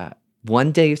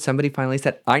one day somebody finally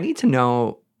said, I need to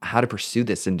know how to pursue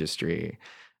this industry.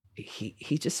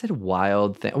 He just said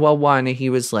wild thing. Well, one,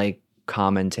 he was like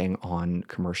commenting on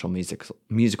commercial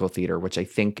musical theater, which I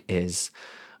think is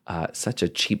such a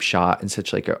cheap shot and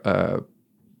such like a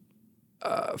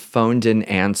phoned in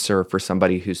answer for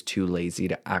somebody who's too lazy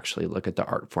to actually look at the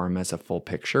art form as a full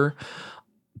picture.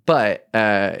 But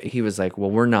he was like, well,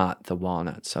 we're not the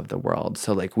Walnuts of the world.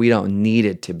 So like, we don't need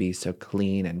it to be so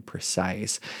clean and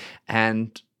precise.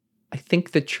 And I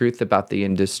think the truth about the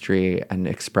industry and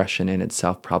expression in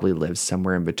itself probably lives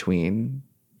somewhere in between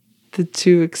the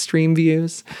two extreme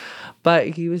views. But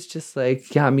he was just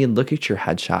like, yeah, I mean, look at your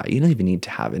headshot. You don't even need to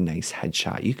have a nice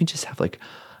headshot. You can just have like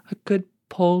a good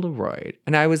Polaroid.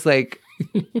 And I was like,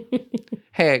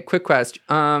 hey, quick question.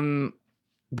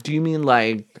 Do you mean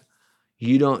like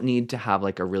you don't need to have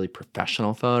like a really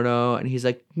professional photo? And he's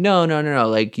like, no.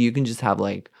 Like you can just have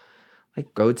like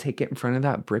go take it in front of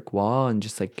that brick wall and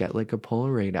just like get like a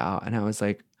Polaroid out. And I was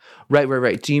like,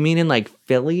 right. Do you mean in like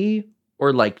Philly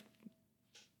or like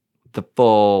the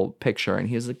full picture? And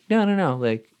he was like, no,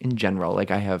 like in general, like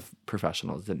I have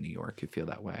professionals in New York who feel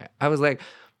that way. I was like,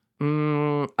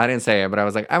 I didn't say it, but I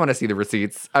was like, I want to see the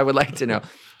receipts. I would like to know.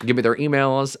 Give me their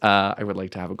emails. I would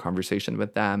like to have a conversation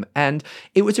with them. And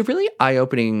it was a really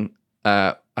eye-opening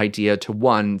idea to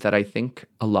one that I think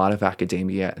a lot of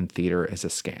academia and theater is a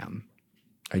scam.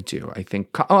 I do. I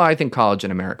think college in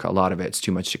America, a lot of it's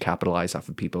too much to capitalize off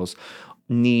of people's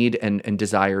need and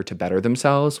desire to better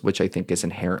themselves, which I think is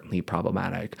inherently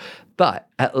problematic. But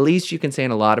at least you can say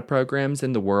in a lot of programs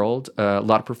in the world, a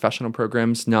lot of professional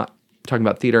programs, not talking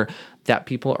about theater, that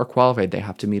people are qualified. They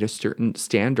have to meet a certain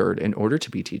standard in order to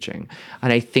be teaching.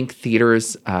 And I think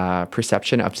theater's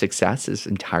perception of success is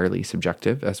entirely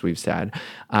subjective, as we've said,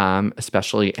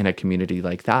 especially in a community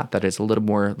like that is a little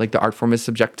more like the art form is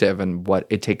subjective, and what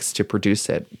it takes to produce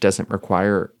it doesn't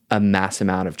require a mass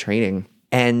amount of training.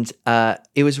 And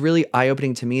it was really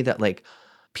eye-opening to me that like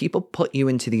people put you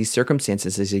into these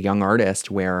circumstances as a young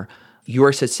artist where you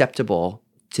are susceptible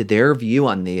to their view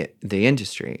on the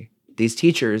industry. These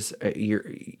teachers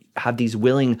have these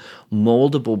willing,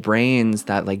 moldable brains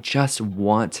that like just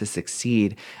want to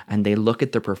succeed, and they look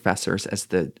at their professors as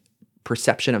the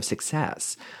perception of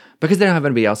success because they don't have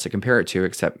anybody else to compare it to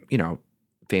except,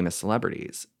 famous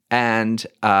celebrities. And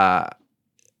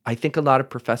I think a lot of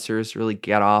professors really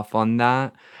get off on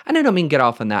that. And I don't mean get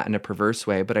off on that in a perverse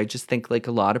way, but I just think like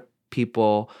a lot of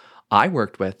people I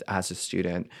worked with as a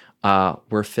student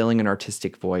were filling an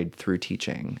artistic void through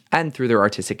teaching and through their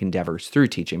artistic endeavors through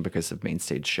teaching because of main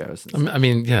stage shows. I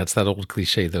mean, yeah, it's that old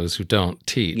cliche, those who don't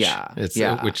teach.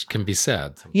 Yeah. Which can be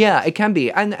said. Yeah, it can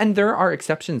be. And there are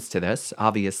exceptions to this,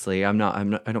 obviously. I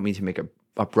don't mean to make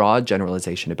a broad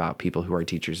generalization about people who are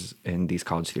teachers in these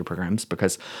college theater programs,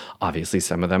 because obviously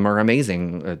some of them are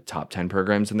amazing, top 10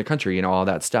 programs in the country, all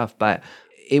that stuff. But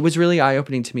it was really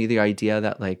eye-opening to me, the idea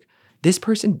that like, this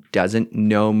person doesn't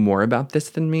know more about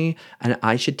this than me, and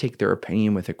I should take their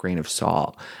opinion with a grain of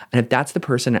salt. And if that's the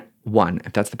person,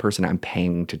 if that's the person I'm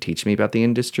paying to teach me about the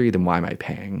industry, then why am I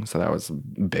paying? So that was a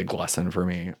big lesson for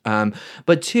me.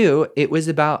 But two, it was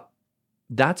about,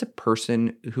 that's a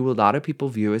person who a lot of people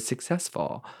view as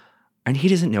successful, and he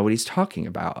doesn't know what he's talking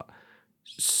about.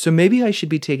 So maybe I should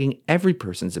be taking every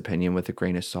person's opinion with a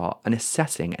grain of salt and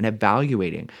assessing and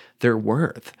evaluating their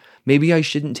worth. Maybe I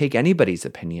shouldn't take anybody's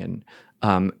opinion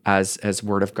as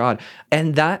word of God.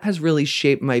 And that has really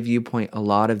shaped my viewpoint a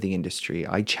lot of the industry.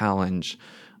 I challenge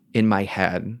in my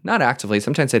head, not actively,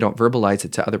 sometimes I don't verbalize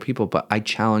it to other people, but I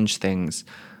challenge things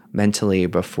mentally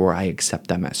before I accept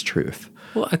them as truth.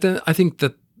 Well, I think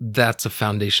that's a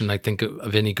foundation, I think,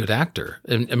 of any good actor.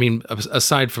 And I mean,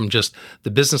 aside from just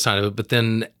the business side of it, but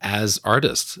then as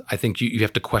artists, I think you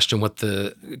have to question what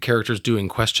the character's doing,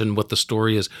 question what the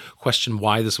story is, question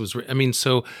why this was. I mean,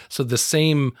 so the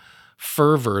same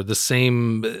fervor, the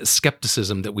same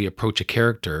skepticism that we approach a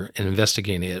character and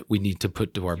investigating it, we need to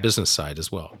put to our business side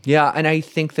as well. Yeah, and I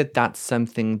think that that's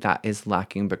something that is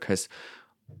lacking, because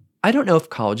I don't know if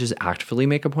colleges actively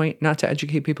make a point not to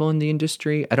educate people in the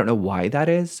industry. I don't know why that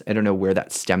is. I don't know where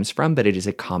that stems from, but it is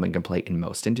a common complaint in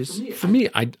most industries. For me,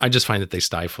 I just find that they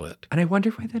stifle it. And I wonder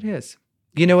why that is.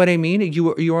 You know what I mean?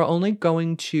 You are only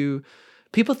going to...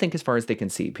 People think as far as they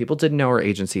can see. People didn't know our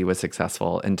agency was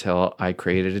successful until I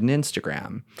created an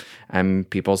Instagram. And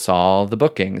people saw the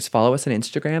bookings. Follow us on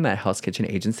Instagram at Hell's Kitchen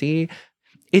Agency.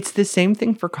 It's the same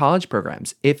thing for college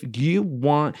programs. If you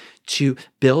want to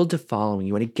build a following,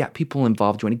 you want to get people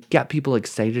involved, you want to get people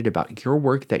excited about your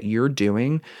work that you're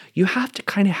doing, you have to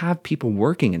kind of have people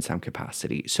working in some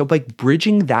capacity. So by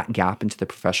bridging that gap into the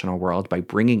professional world, by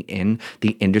bringing in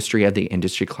the industry of the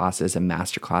industry classes and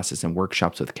master classes and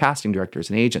workshops with casting directors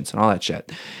and agents and all that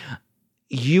shit,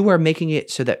 you are making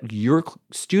it so that your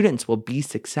students will be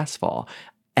successful,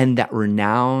 and that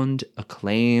renowned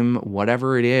acclaim,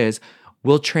 whatever it is,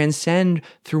 will transcend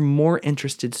through more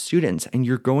interested students, and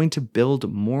you're going to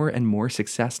build more and more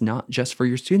success, not just for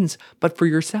your students, but for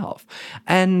yourself.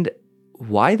 And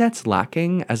why that's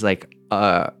lacking as like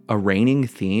a reigning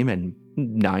theme in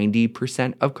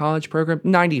 90% of college programs,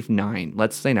 99,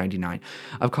 let's say 99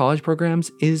 of college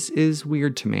programs is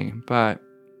weird to me, but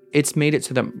it's made it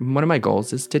so that one of my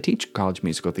goals is to teach college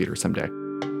musical theater someday.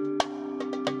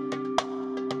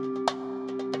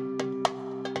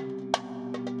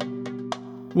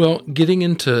 Well, getting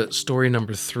into story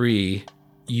number 3,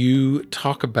 you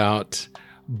talk about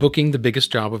booking the biggest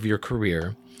job of your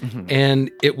career. Mm-hmm.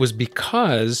 And it was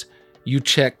because you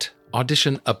checked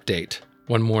Audition Update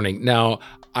one morning. Now,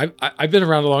 I've been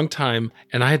around a long time,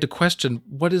 and I had to question,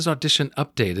 what is Audition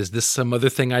Update? Is this some other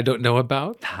thing I don't know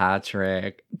about?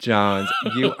 Patrick Jones,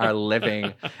 you are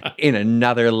living in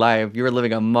another life. You're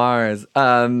living on Mars.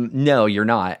 No, you're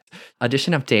not.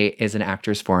 Audition Update is an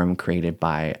actors forum created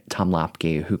by Tom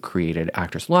Lapke, who created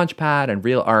Actors Launchpad and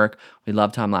Real Arc. We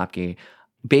love Tom Lapke.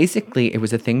 Basically, it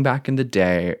was a thing back in the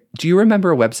day. Do you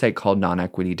remember a website called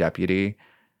Non-Equity Deputy?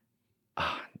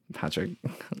 Oh, Patrick,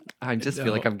 I just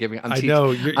feel like I'm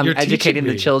educating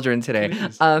the children today.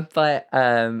 But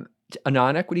a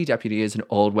Non-Equity Deputy is an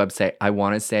old website. I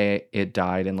want to say it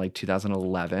died in like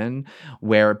 2011,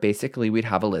 where basically we'd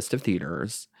have a list of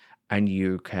theaters and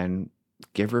you can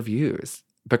give reviews,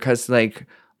 because like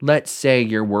let's say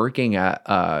you're working at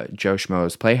Joe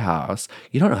Schmo's Playhouse,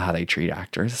 you don't know how they treat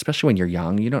actors, especially when you're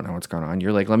young. You don't know what's going on.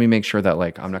 You're like, let me make sure that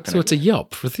like I'm not going to. So it's a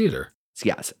Yelp for theater.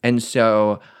 Yes. And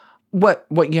so what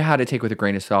you had to take with a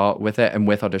grain of salt with it and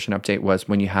with Audition Update was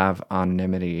when you have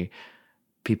anonymity,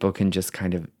 people can just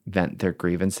kind of vent their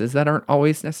grievances that aren't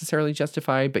always necessarily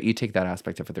justified, but you take that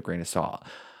aspect of it with a grain of salt.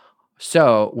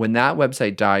 So when that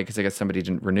website died, because I guess somebody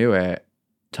didn't renew it,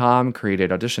 Tom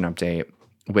created Audition Update,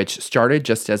 which started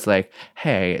just as like,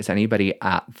 hey, is anybody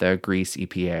at the Grease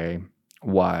EPA?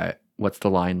 What's the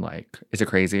line like? Is it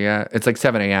crazy yet? It's like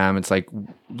 7 a.m. It's like,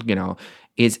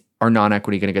 is our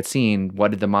non-equity going to get seen?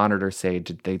 What did the monitor say?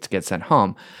 Did they get sent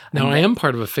home? Now, I am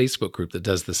part of a Facebook group that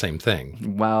does the same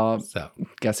thing. Well,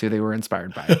 guess who they were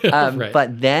inspired by? Right.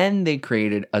 But then they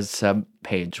created a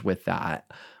sub-page with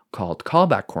that called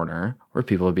Callback Corner, where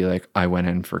people would be like, I went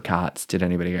in for Cats. Did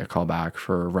anybody get called back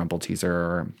for Rumple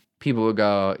Teaser? People would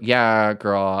go, yeah,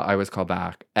 girl, I was called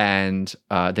back. And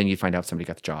then you find out somebody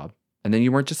got the job. And then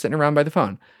you weren't just sitting around by the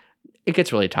phone. It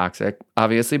gets really toxic,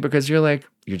 obviously, because you're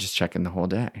just checking the whole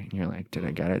day. And you're like, did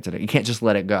I get it? You can't just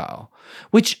let it go.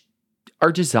 Which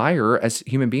our desire as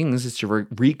human beings is to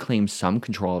reclaim some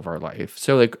control of our life.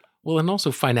 So well, and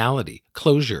also finality,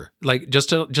 closure. Like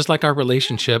just like our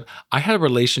relationship, I had a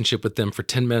relationship with them for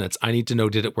 10 minutes. I need to know,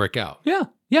 did it work out?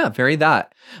 Yeah, very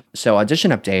that. So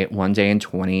Audition Update, one day in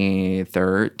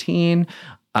 2013,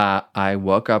 I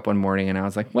woke up one morning and I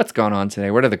was like, what's going on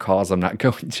today? What are the calls I'm not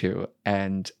going to?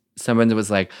 And someone was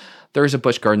like, there's a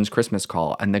Busch Gardens Christmas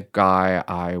call. And the guy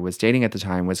I was dating at the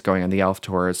time was going on the elf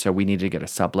tour. So we needed to get a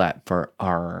sublet for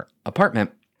our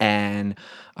apartment. And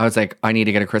I was like, I need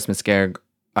to get a Christmas gig.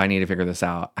 I need to figure this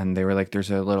out. And they were like, there's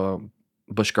a little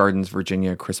Busch Gardens,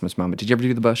 Virginia Christmas moment. Did you ever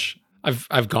do the Busch?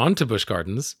 I've gone to Busch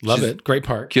Gardens. Love it. Great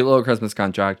park. Cute little Christmas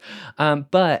contract.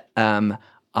 But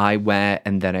I went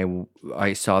and then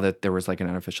I saw that there was like an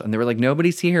unofficial and they were like,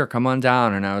 nobody's here. Come on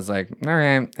down. And I was like, all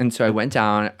right. And so I went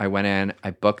down, I went in,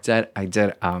 I booked it. I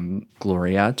did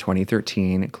Gloria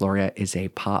 2013. Gloria is a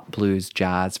pop blues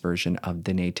jazz version of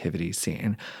the Nativity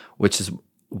Scene, which is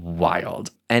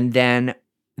wild. And then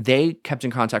they kept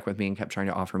in contact with me and kept trying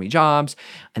to offer me jobs.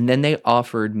 And then they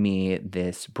offered me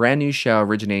this brand new show,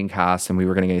 originating cast, and we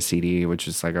were going to get a CD, which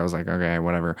is like, I was like, okay,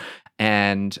 whatever.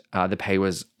 And the pay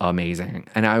was amazing.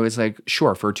 And I was like,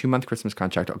 sure, for a 2-month Christmas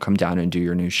contract, I'll come down and do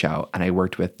your new show. And I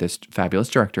worked with this fabulous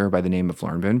director by the name of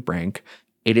Lauren Van Brink.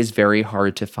 It is very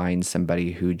hard to find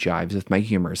somebody who jives with my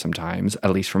humor sometimes,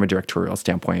 at least from a directorial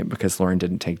standpoint, because Lauren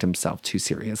didn't take himself too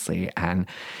seriously. And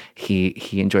he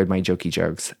enjoyed my jokey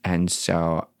jokes. And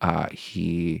so I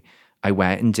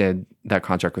went and did that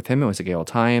contract with him. It was a gay old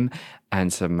time.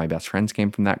 And some of my best friends came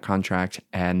from that contract.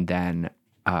 And then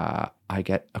I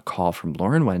get a call from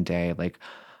Lauren one day, like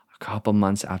a couple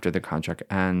months after the contract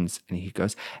ends, and he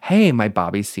goes, hey, my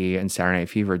Bobby C and Saturday Night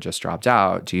Fever just dropped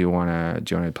out. Do you want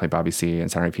to play Bobby C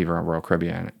and Saturday Night Fever on Royal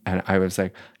Caribbean? And I was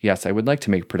like, yes, I would like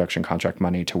to make production contract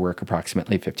money to work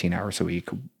approximately 15 hours a week.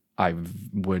 I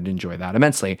would enjoy that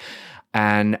immensely.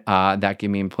 And that gave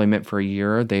me employment for a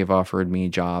year. They've offered me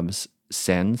jobs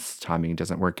since. Timing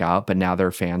doesn't work out, but now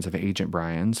they're fans of Agent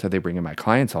Brian, so they bring in my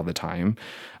clients all the time.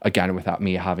 Again, without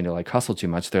me having to like hustle too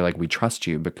much, they're like, we trust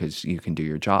you because you can do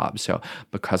your job. So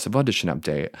because of Audition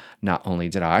Update, not only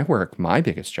did I work my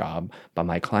biggest job, but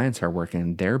my clients are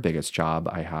working their biggest job.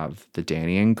 I have the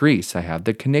Danny in Grease, I have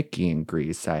the Kanicki in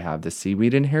Grease, I have the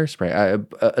Seaweed in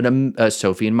Hairspray,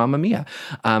 Sophie and Mamma Mia,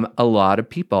 a lot of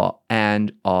people,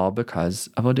 and all because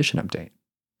of Audition Update.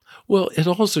 Well, it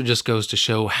also just goes to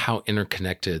show how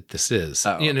interconnected this is.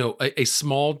 Oh. You know, a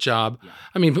small job. Yeah.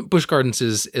 I mean, Busch Gardens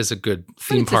is a good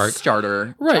theme it's park. A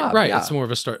starter. Right, job, right. Yeah. It's more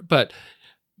of a start. But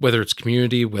whether it's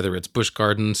community, whether it's Busch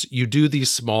Gardens, you do these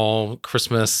small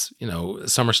Christmas,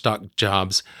 summer stock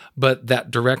jobs, but that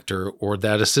director or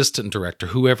that assistant director,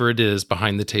 whoever it is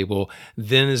behind the table,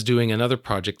 then is doing another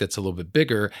project that's a little bit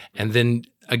bigger. And then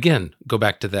again, go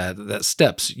back to that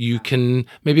steps. You can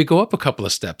maybe go up a couple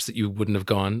of steps that you wouldn't have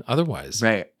gone otherwise.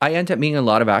 Right. I end up meeting a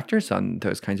lot of actors on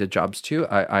those kinds of jobs too.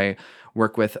 I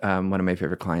work with one of my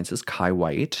favorite clients is Kai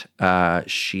White.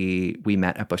 We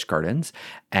met at Busch Gardens,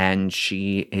 and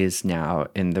she is now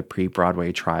in the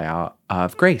pre-Broadway tryout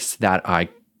of Grace that I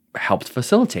helped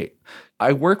facilitate.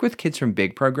 I work with kids from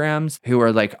big programs who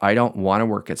are like, I don't want to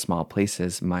work at small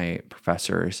places. My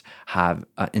professors have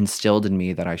instilled in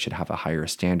me that I should have a higher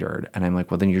standard. And I'm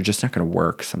like, well, then you're just not going to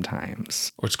work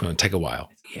sometimes. Or it's going to take a while.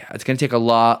 Yeah, it's going to take a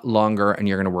lot longer, and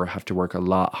you're going to have to work a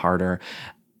lot harder.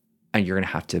 And you're going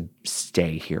to have to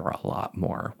stay here a lot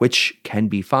more, which can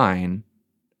be fine.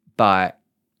 But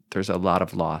there's a lot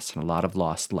of loss and a lot of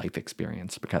lost life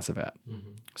experience because of it.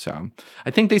 So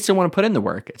I think they still want to put in the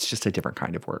work. It's just a different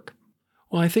kind of work.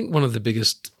 Well, I think one of the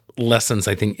biggest lessons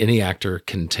I think any actor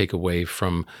can take away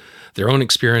from their own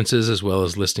experiences as well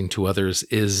as listening to others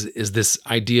is this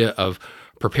idea of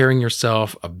preparing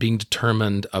yourself, of being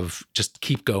determined, of just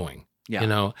keep going. Yeah. You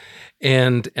know,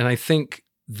 and I think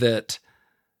that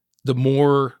the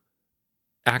more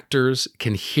actors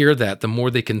can hear that, the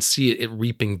more they can see it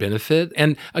reaping benefit.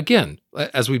 And again,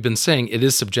 as we've been saying, it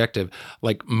is subjective.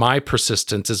 Like my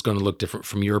persistence is going to look different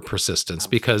from your persistence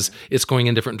because it's going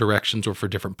in different directions or for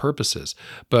different purposes.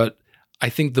 But I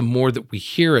think the more that we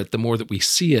hear it, the more that we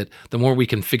see it, the more we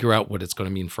can figure out what it's going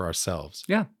to mean for ourselves.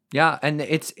 Yeah. Yeah. And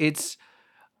it's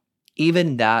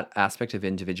even that aspect of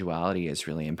individuality is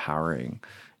really empowering,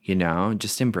 you know,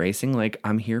 just embracing like,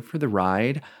 I'm here for the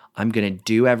ride. I'm going to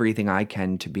do everything I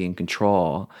can to be in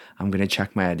control. I'm going to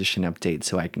check my audition update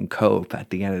so I can cope at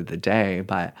the end of the day.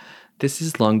 But this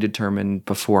is long determined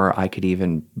before I could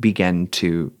even begin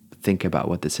to think about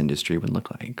what this industry would look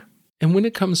like. And when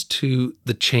it comes to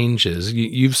the changes,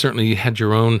 you've certainly had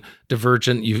your own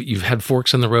divergent. You've had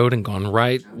forks in the road and gone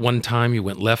right one time. You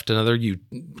went left another. You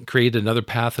created another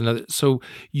path, another. So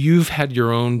you've had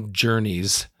your own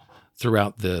journeys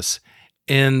throughout this.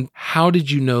 And how did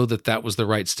you know that that was the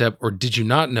right step? Or did you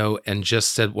not know and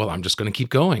just said, well, I'm just going to keep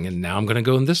going. And now I'm going to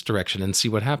go in this direction and see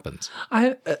what happens?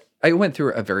 I went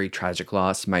through a very tragic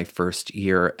loss my first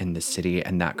year in the city,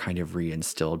 and that kind of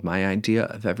reinstilled my idea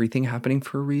of everything happening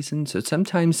for a reason. So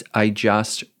sometimes I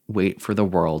just wait for the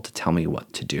world to tell me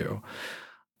what to do.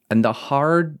 And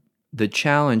the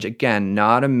challenge, again,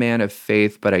 not a man of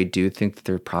faith, but I do think that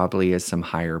there probably is some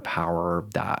higher power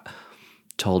that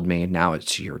told me, now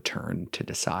it's your turn to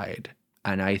decide.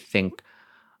 And I think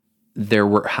there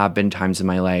have been times in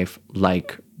my life,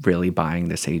 like really buying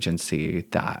this agency,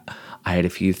 that I had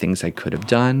a few things I could have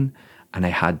done, and I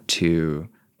had to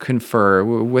confer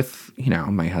with, you know,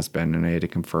 my husband, and I had to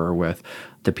confer with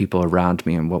the people around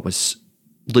me and what was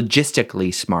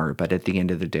logistically smart. But at the end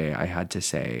of the day, I had to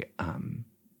say,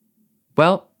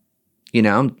 well, you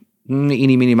know,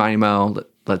 eeny, meeny, miny, mo,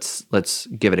 let's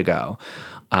give it a go.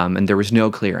 And there was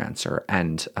no clear answer.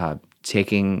 And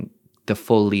taking the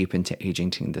full leap into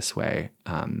agenting this way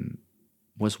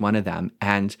was one of them.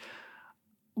 And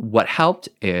what helped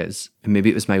is, maybe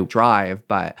it was my drive,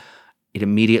 but it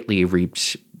immediately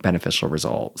reaped beneficial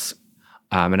results.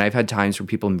 And I've had times where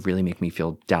people really make me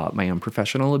feel doubt my own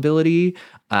professional ability,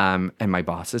 and my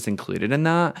bosses included in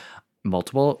that,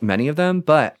 many of them.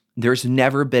 But there's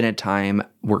never been a time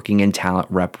working in talent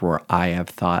rep where I have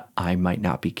thought I might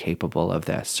not be capable of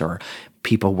this, or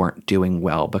people weren't doing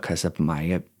well because of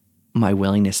my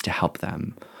willingness to help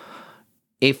them.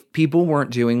 If people weren't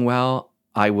doing well,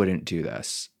 I wouldn't do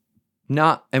this.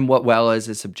 Not, and what well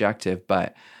is subjective,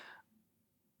 but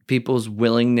people's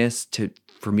willingness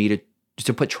for me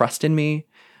to put trust in me,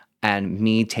 and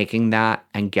me taking that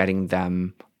and getting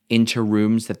them into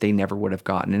rooms that they never would have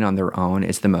gotten in on their own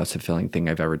is the most fulfilling thing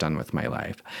I've ever done with my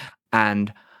life.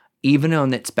 And even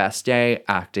on its best day,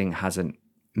 acting hasn't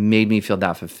made me feel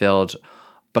that fulfilled,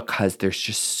 because there's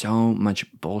just so much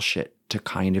bullshit to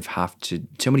kind of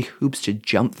so many hoops to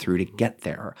jump through to get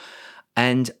there.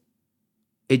 And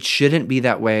it shouldn't be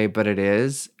that way, but it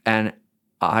is. And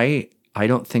I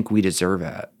don't think we deserve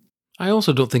it. I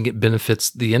also don't think it benefits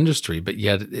the industry, but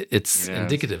yet it's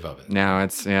indicative of it. No,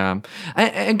 it's, yeah.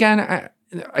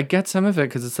 I get some of it,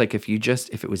 because it's like, if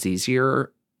it was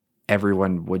easier,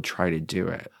 everyone would try to do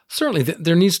it. Certainly,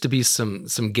 there needs to be some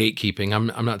gatekeeping.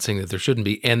 I'm not saying that there shouldn't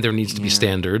be, and there needs to be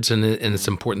standards, and it's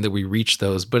important that we reach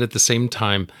those. But at the same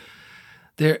time,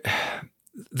 there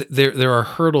are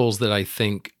hurdles that I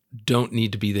think don't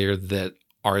need to be there that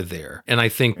are there. And I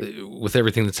think with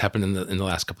everything that's happened in the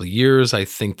last couple of years, I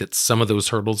think that some of those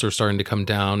hurdles are starting to come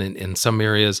down in some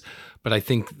areas. But I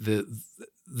think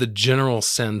the general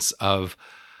sense of,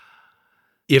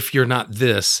 if you're not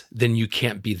this, then you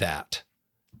can't be that.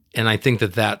 And I think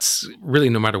that that's really,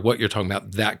 no matter what you're talking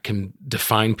about, that can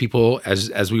define people,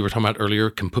 as we were talking about earlier,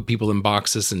 can put people in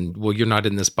boxes, and, well, you're not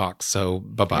in this box, so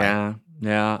bye-bye.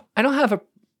 Yeah. I don't have a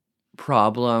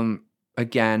problem.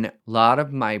 Again, a lot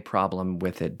of my problem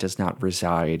with it does not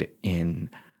reside in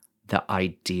the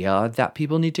idea that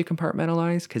people need to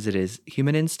compartmentalize, because it is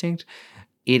human instinct.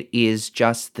 It is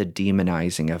just the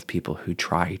demonizing of people who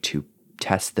try to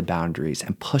test the boundaries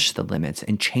and push the limits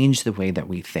and change the way that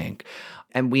we think.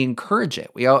 And we encourage it.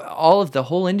 All of the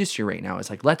whole industry right now is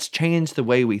like, let's change the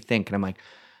way we think. And I'm like,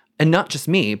 and not just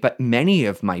me, but many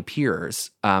of my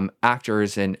peers,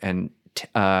 actors and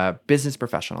business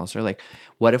professionals are like,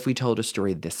 what if we told a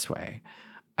story this way?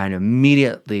 And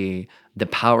immediately the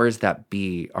powers that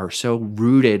be are so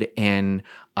rooted in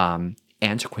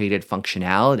antiquated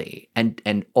functionality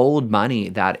and old money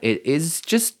that it is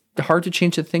just hard to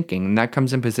change the thinking. And that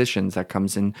comes in positions, that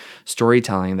comes in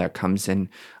storytelling, that comes in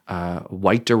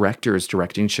white directors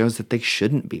directing shows that they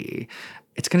shouldn't be.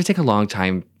 It's going to take a long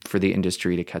time for the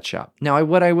industry to catch up. Now,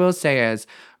 what I will say is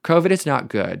COVID is not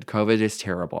good. COVID is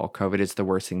terrible. COVID is the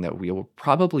worst thing that we will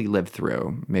probably live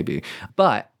through, maybe.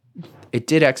 But it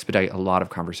did expedite a lot of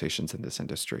conversations in this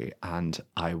industry. And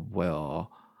I will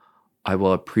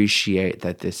appreciate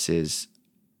that this is,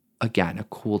 again, a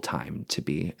cool time to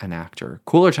be an actor.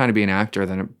 Cooler time to be an actor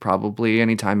than probably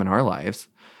any time in our lives.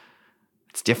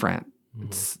 It's different.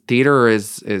 Theater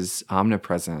is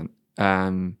omnipresent.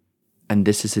 And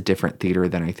this is a different theater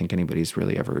than I think anybody's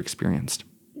really ever experienced.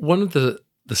 One of the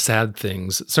sad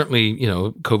things, certainly,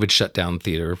 COVID shut down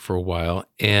theater for a while.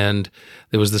 And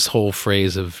there was this whole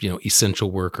phrase of,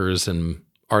 essential workers, and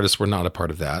artists were not a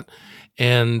part of that.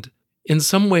 And in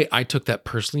some way, I took that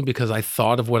personally because I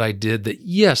thought of what I did, that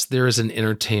yes, there is an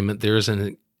entertainment, there is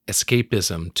an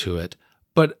escapism to it,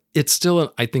 but it's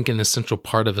still, I think, an essential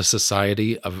part of a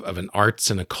society, of an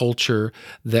arts and a culture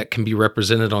that can be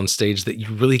represented on stage that you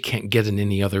really can't get in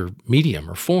any other medium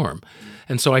or form.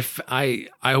 And so I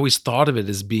always thought of it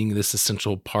as being this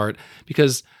essential part,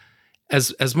 because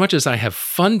as much as I have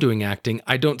fun doing acting,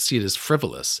 I don't see it as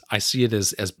frivolous. I see it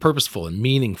as purposeful and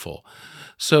meaningful.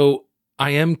 So I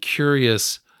am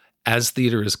curious, as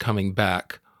theater is coming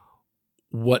back,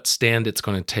 what stand it's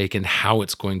going to take and how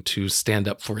it's going to stand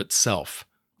up for itself.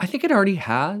 I think it already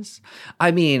has.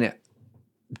 I mean,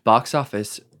 box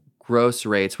office gross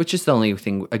rates, which is the only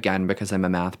thing, again, because I'm a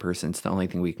math person, it's the only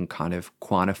thing we can kind of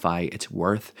quantify its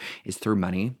worth is through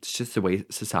money. It's just the way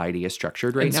society is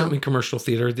structured right now. Certainly commercial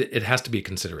theater, it has to be a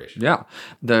consideration. Yeah.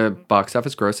 The box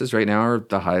office grosses right now are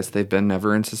the highest they've been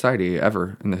ever in society,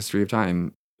 ever in the history of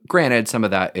time. Granted, some of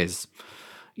that is,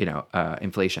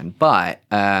 inflation. But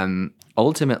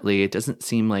ultimately, it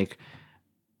seems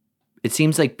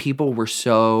like people were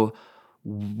so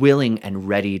willing and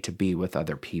ready to be with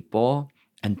other people.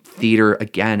 And theater,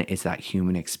 again, is that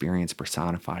human experience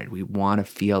personified. We want to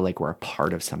feel like we're a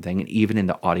part of something. And even in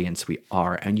the audience, we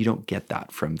are. And you don't get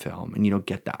that from film. And you don't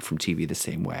get that from TV the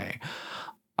same way.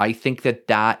 I think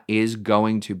that is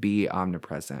going to be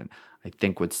omnipresent. I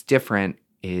think what's different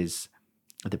is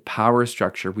the power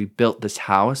structure. We built this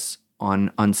house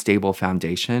on unstable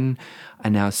foundation,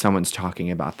 and now someone's talking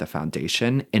about the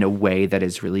foundation in a way that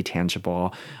is really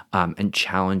tangible, and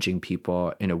challenging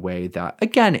people in a way that,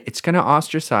 again, it's going to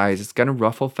ostracize, it's going to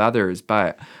ruffle feathers,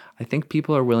 but I think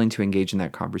people are willing to engage in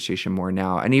that conversation more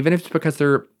now. And even if it's because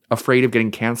they're afraid of getting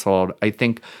canceled, I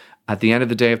think at the end of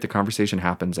the day, if the conversation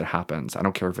happens, it happens. I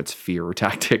don't care if it's fear or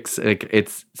tactics.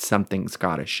 It's something's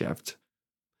got to shift.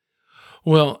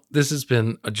 Well, this has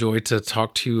been a joy to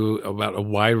talk to you about a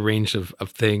wide range of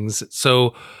things.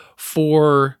 So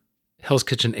for Hell's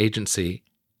Kitchen Agency,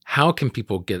 how can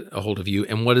people get a hold of you,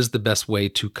 and what is the best way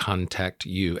to contact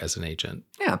you as an agent?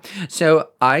 Yeah. So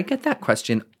I get that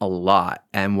question a lot.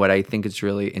 And what I think is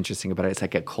really interesting about it is I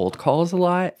get cold calls a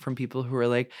lot from people who are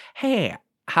like, hey,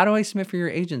 how do I submit for your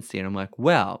agency? And I'm like,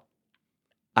 well,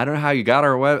 I don't know how you got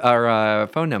our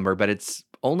phone number, but it's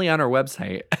only on our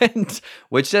website, and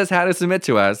which says how to submit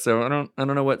to us. So I don't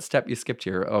know what step you skipped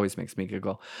here. It always makes me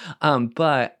giggle.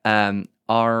 But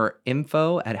our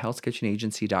info at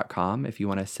hellskitchenagency.com if you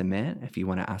want to submit, if you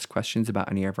want to ask questions about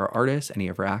any of our artists, any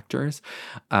of our actors,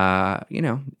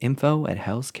 info at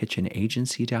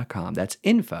hellskitchenagency.com. That's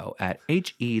info at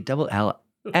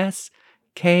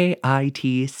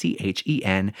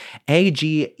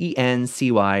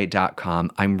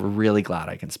HELLSKITCHENAGENCY.com. I'm really glad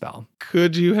I can spell.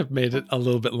 Could you have made it a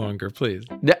little bit longer, please?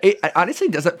 It honestly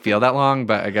doesn't feel that long,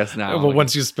 but I guess now. Well,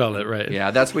 once you spell it, right?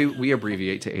 Yeah, that's we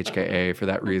abbreviate to HKA for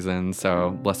that reason. So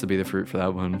blessed be the fruit for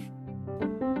that one.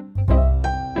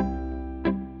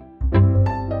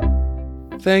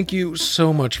 Thank you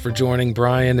so much for joining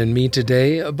Brian and me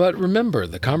today. But remember,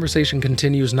 the conversation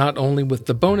continues not only with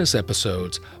the bonus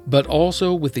episodes, but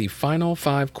also with the final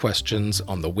 5 questions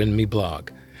on the Win Me blog.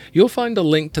 You'll find a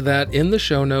link to that in the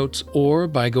show notes or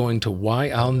by going to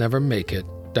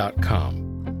whyillnevermakeit.com.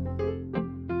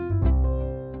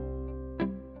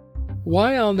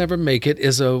 Why I'll Never Make It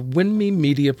is a Win Me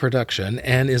Media production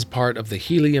and is part of the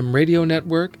Helium Radio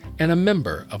Network and a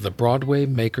member of the Broadway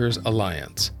Makers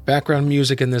Alliance. Background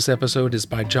music in this episode is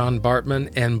by John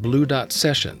Bartman and Blue Dot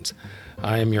Sessions.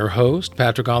 I am your host,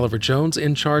 Patrick Oliver Jones,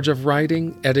 in charge of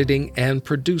writing, editing, and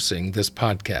producing this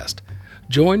podcast.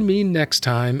 Join me next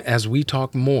time as we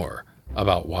talk more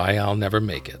about Why I'll Never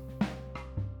Make It.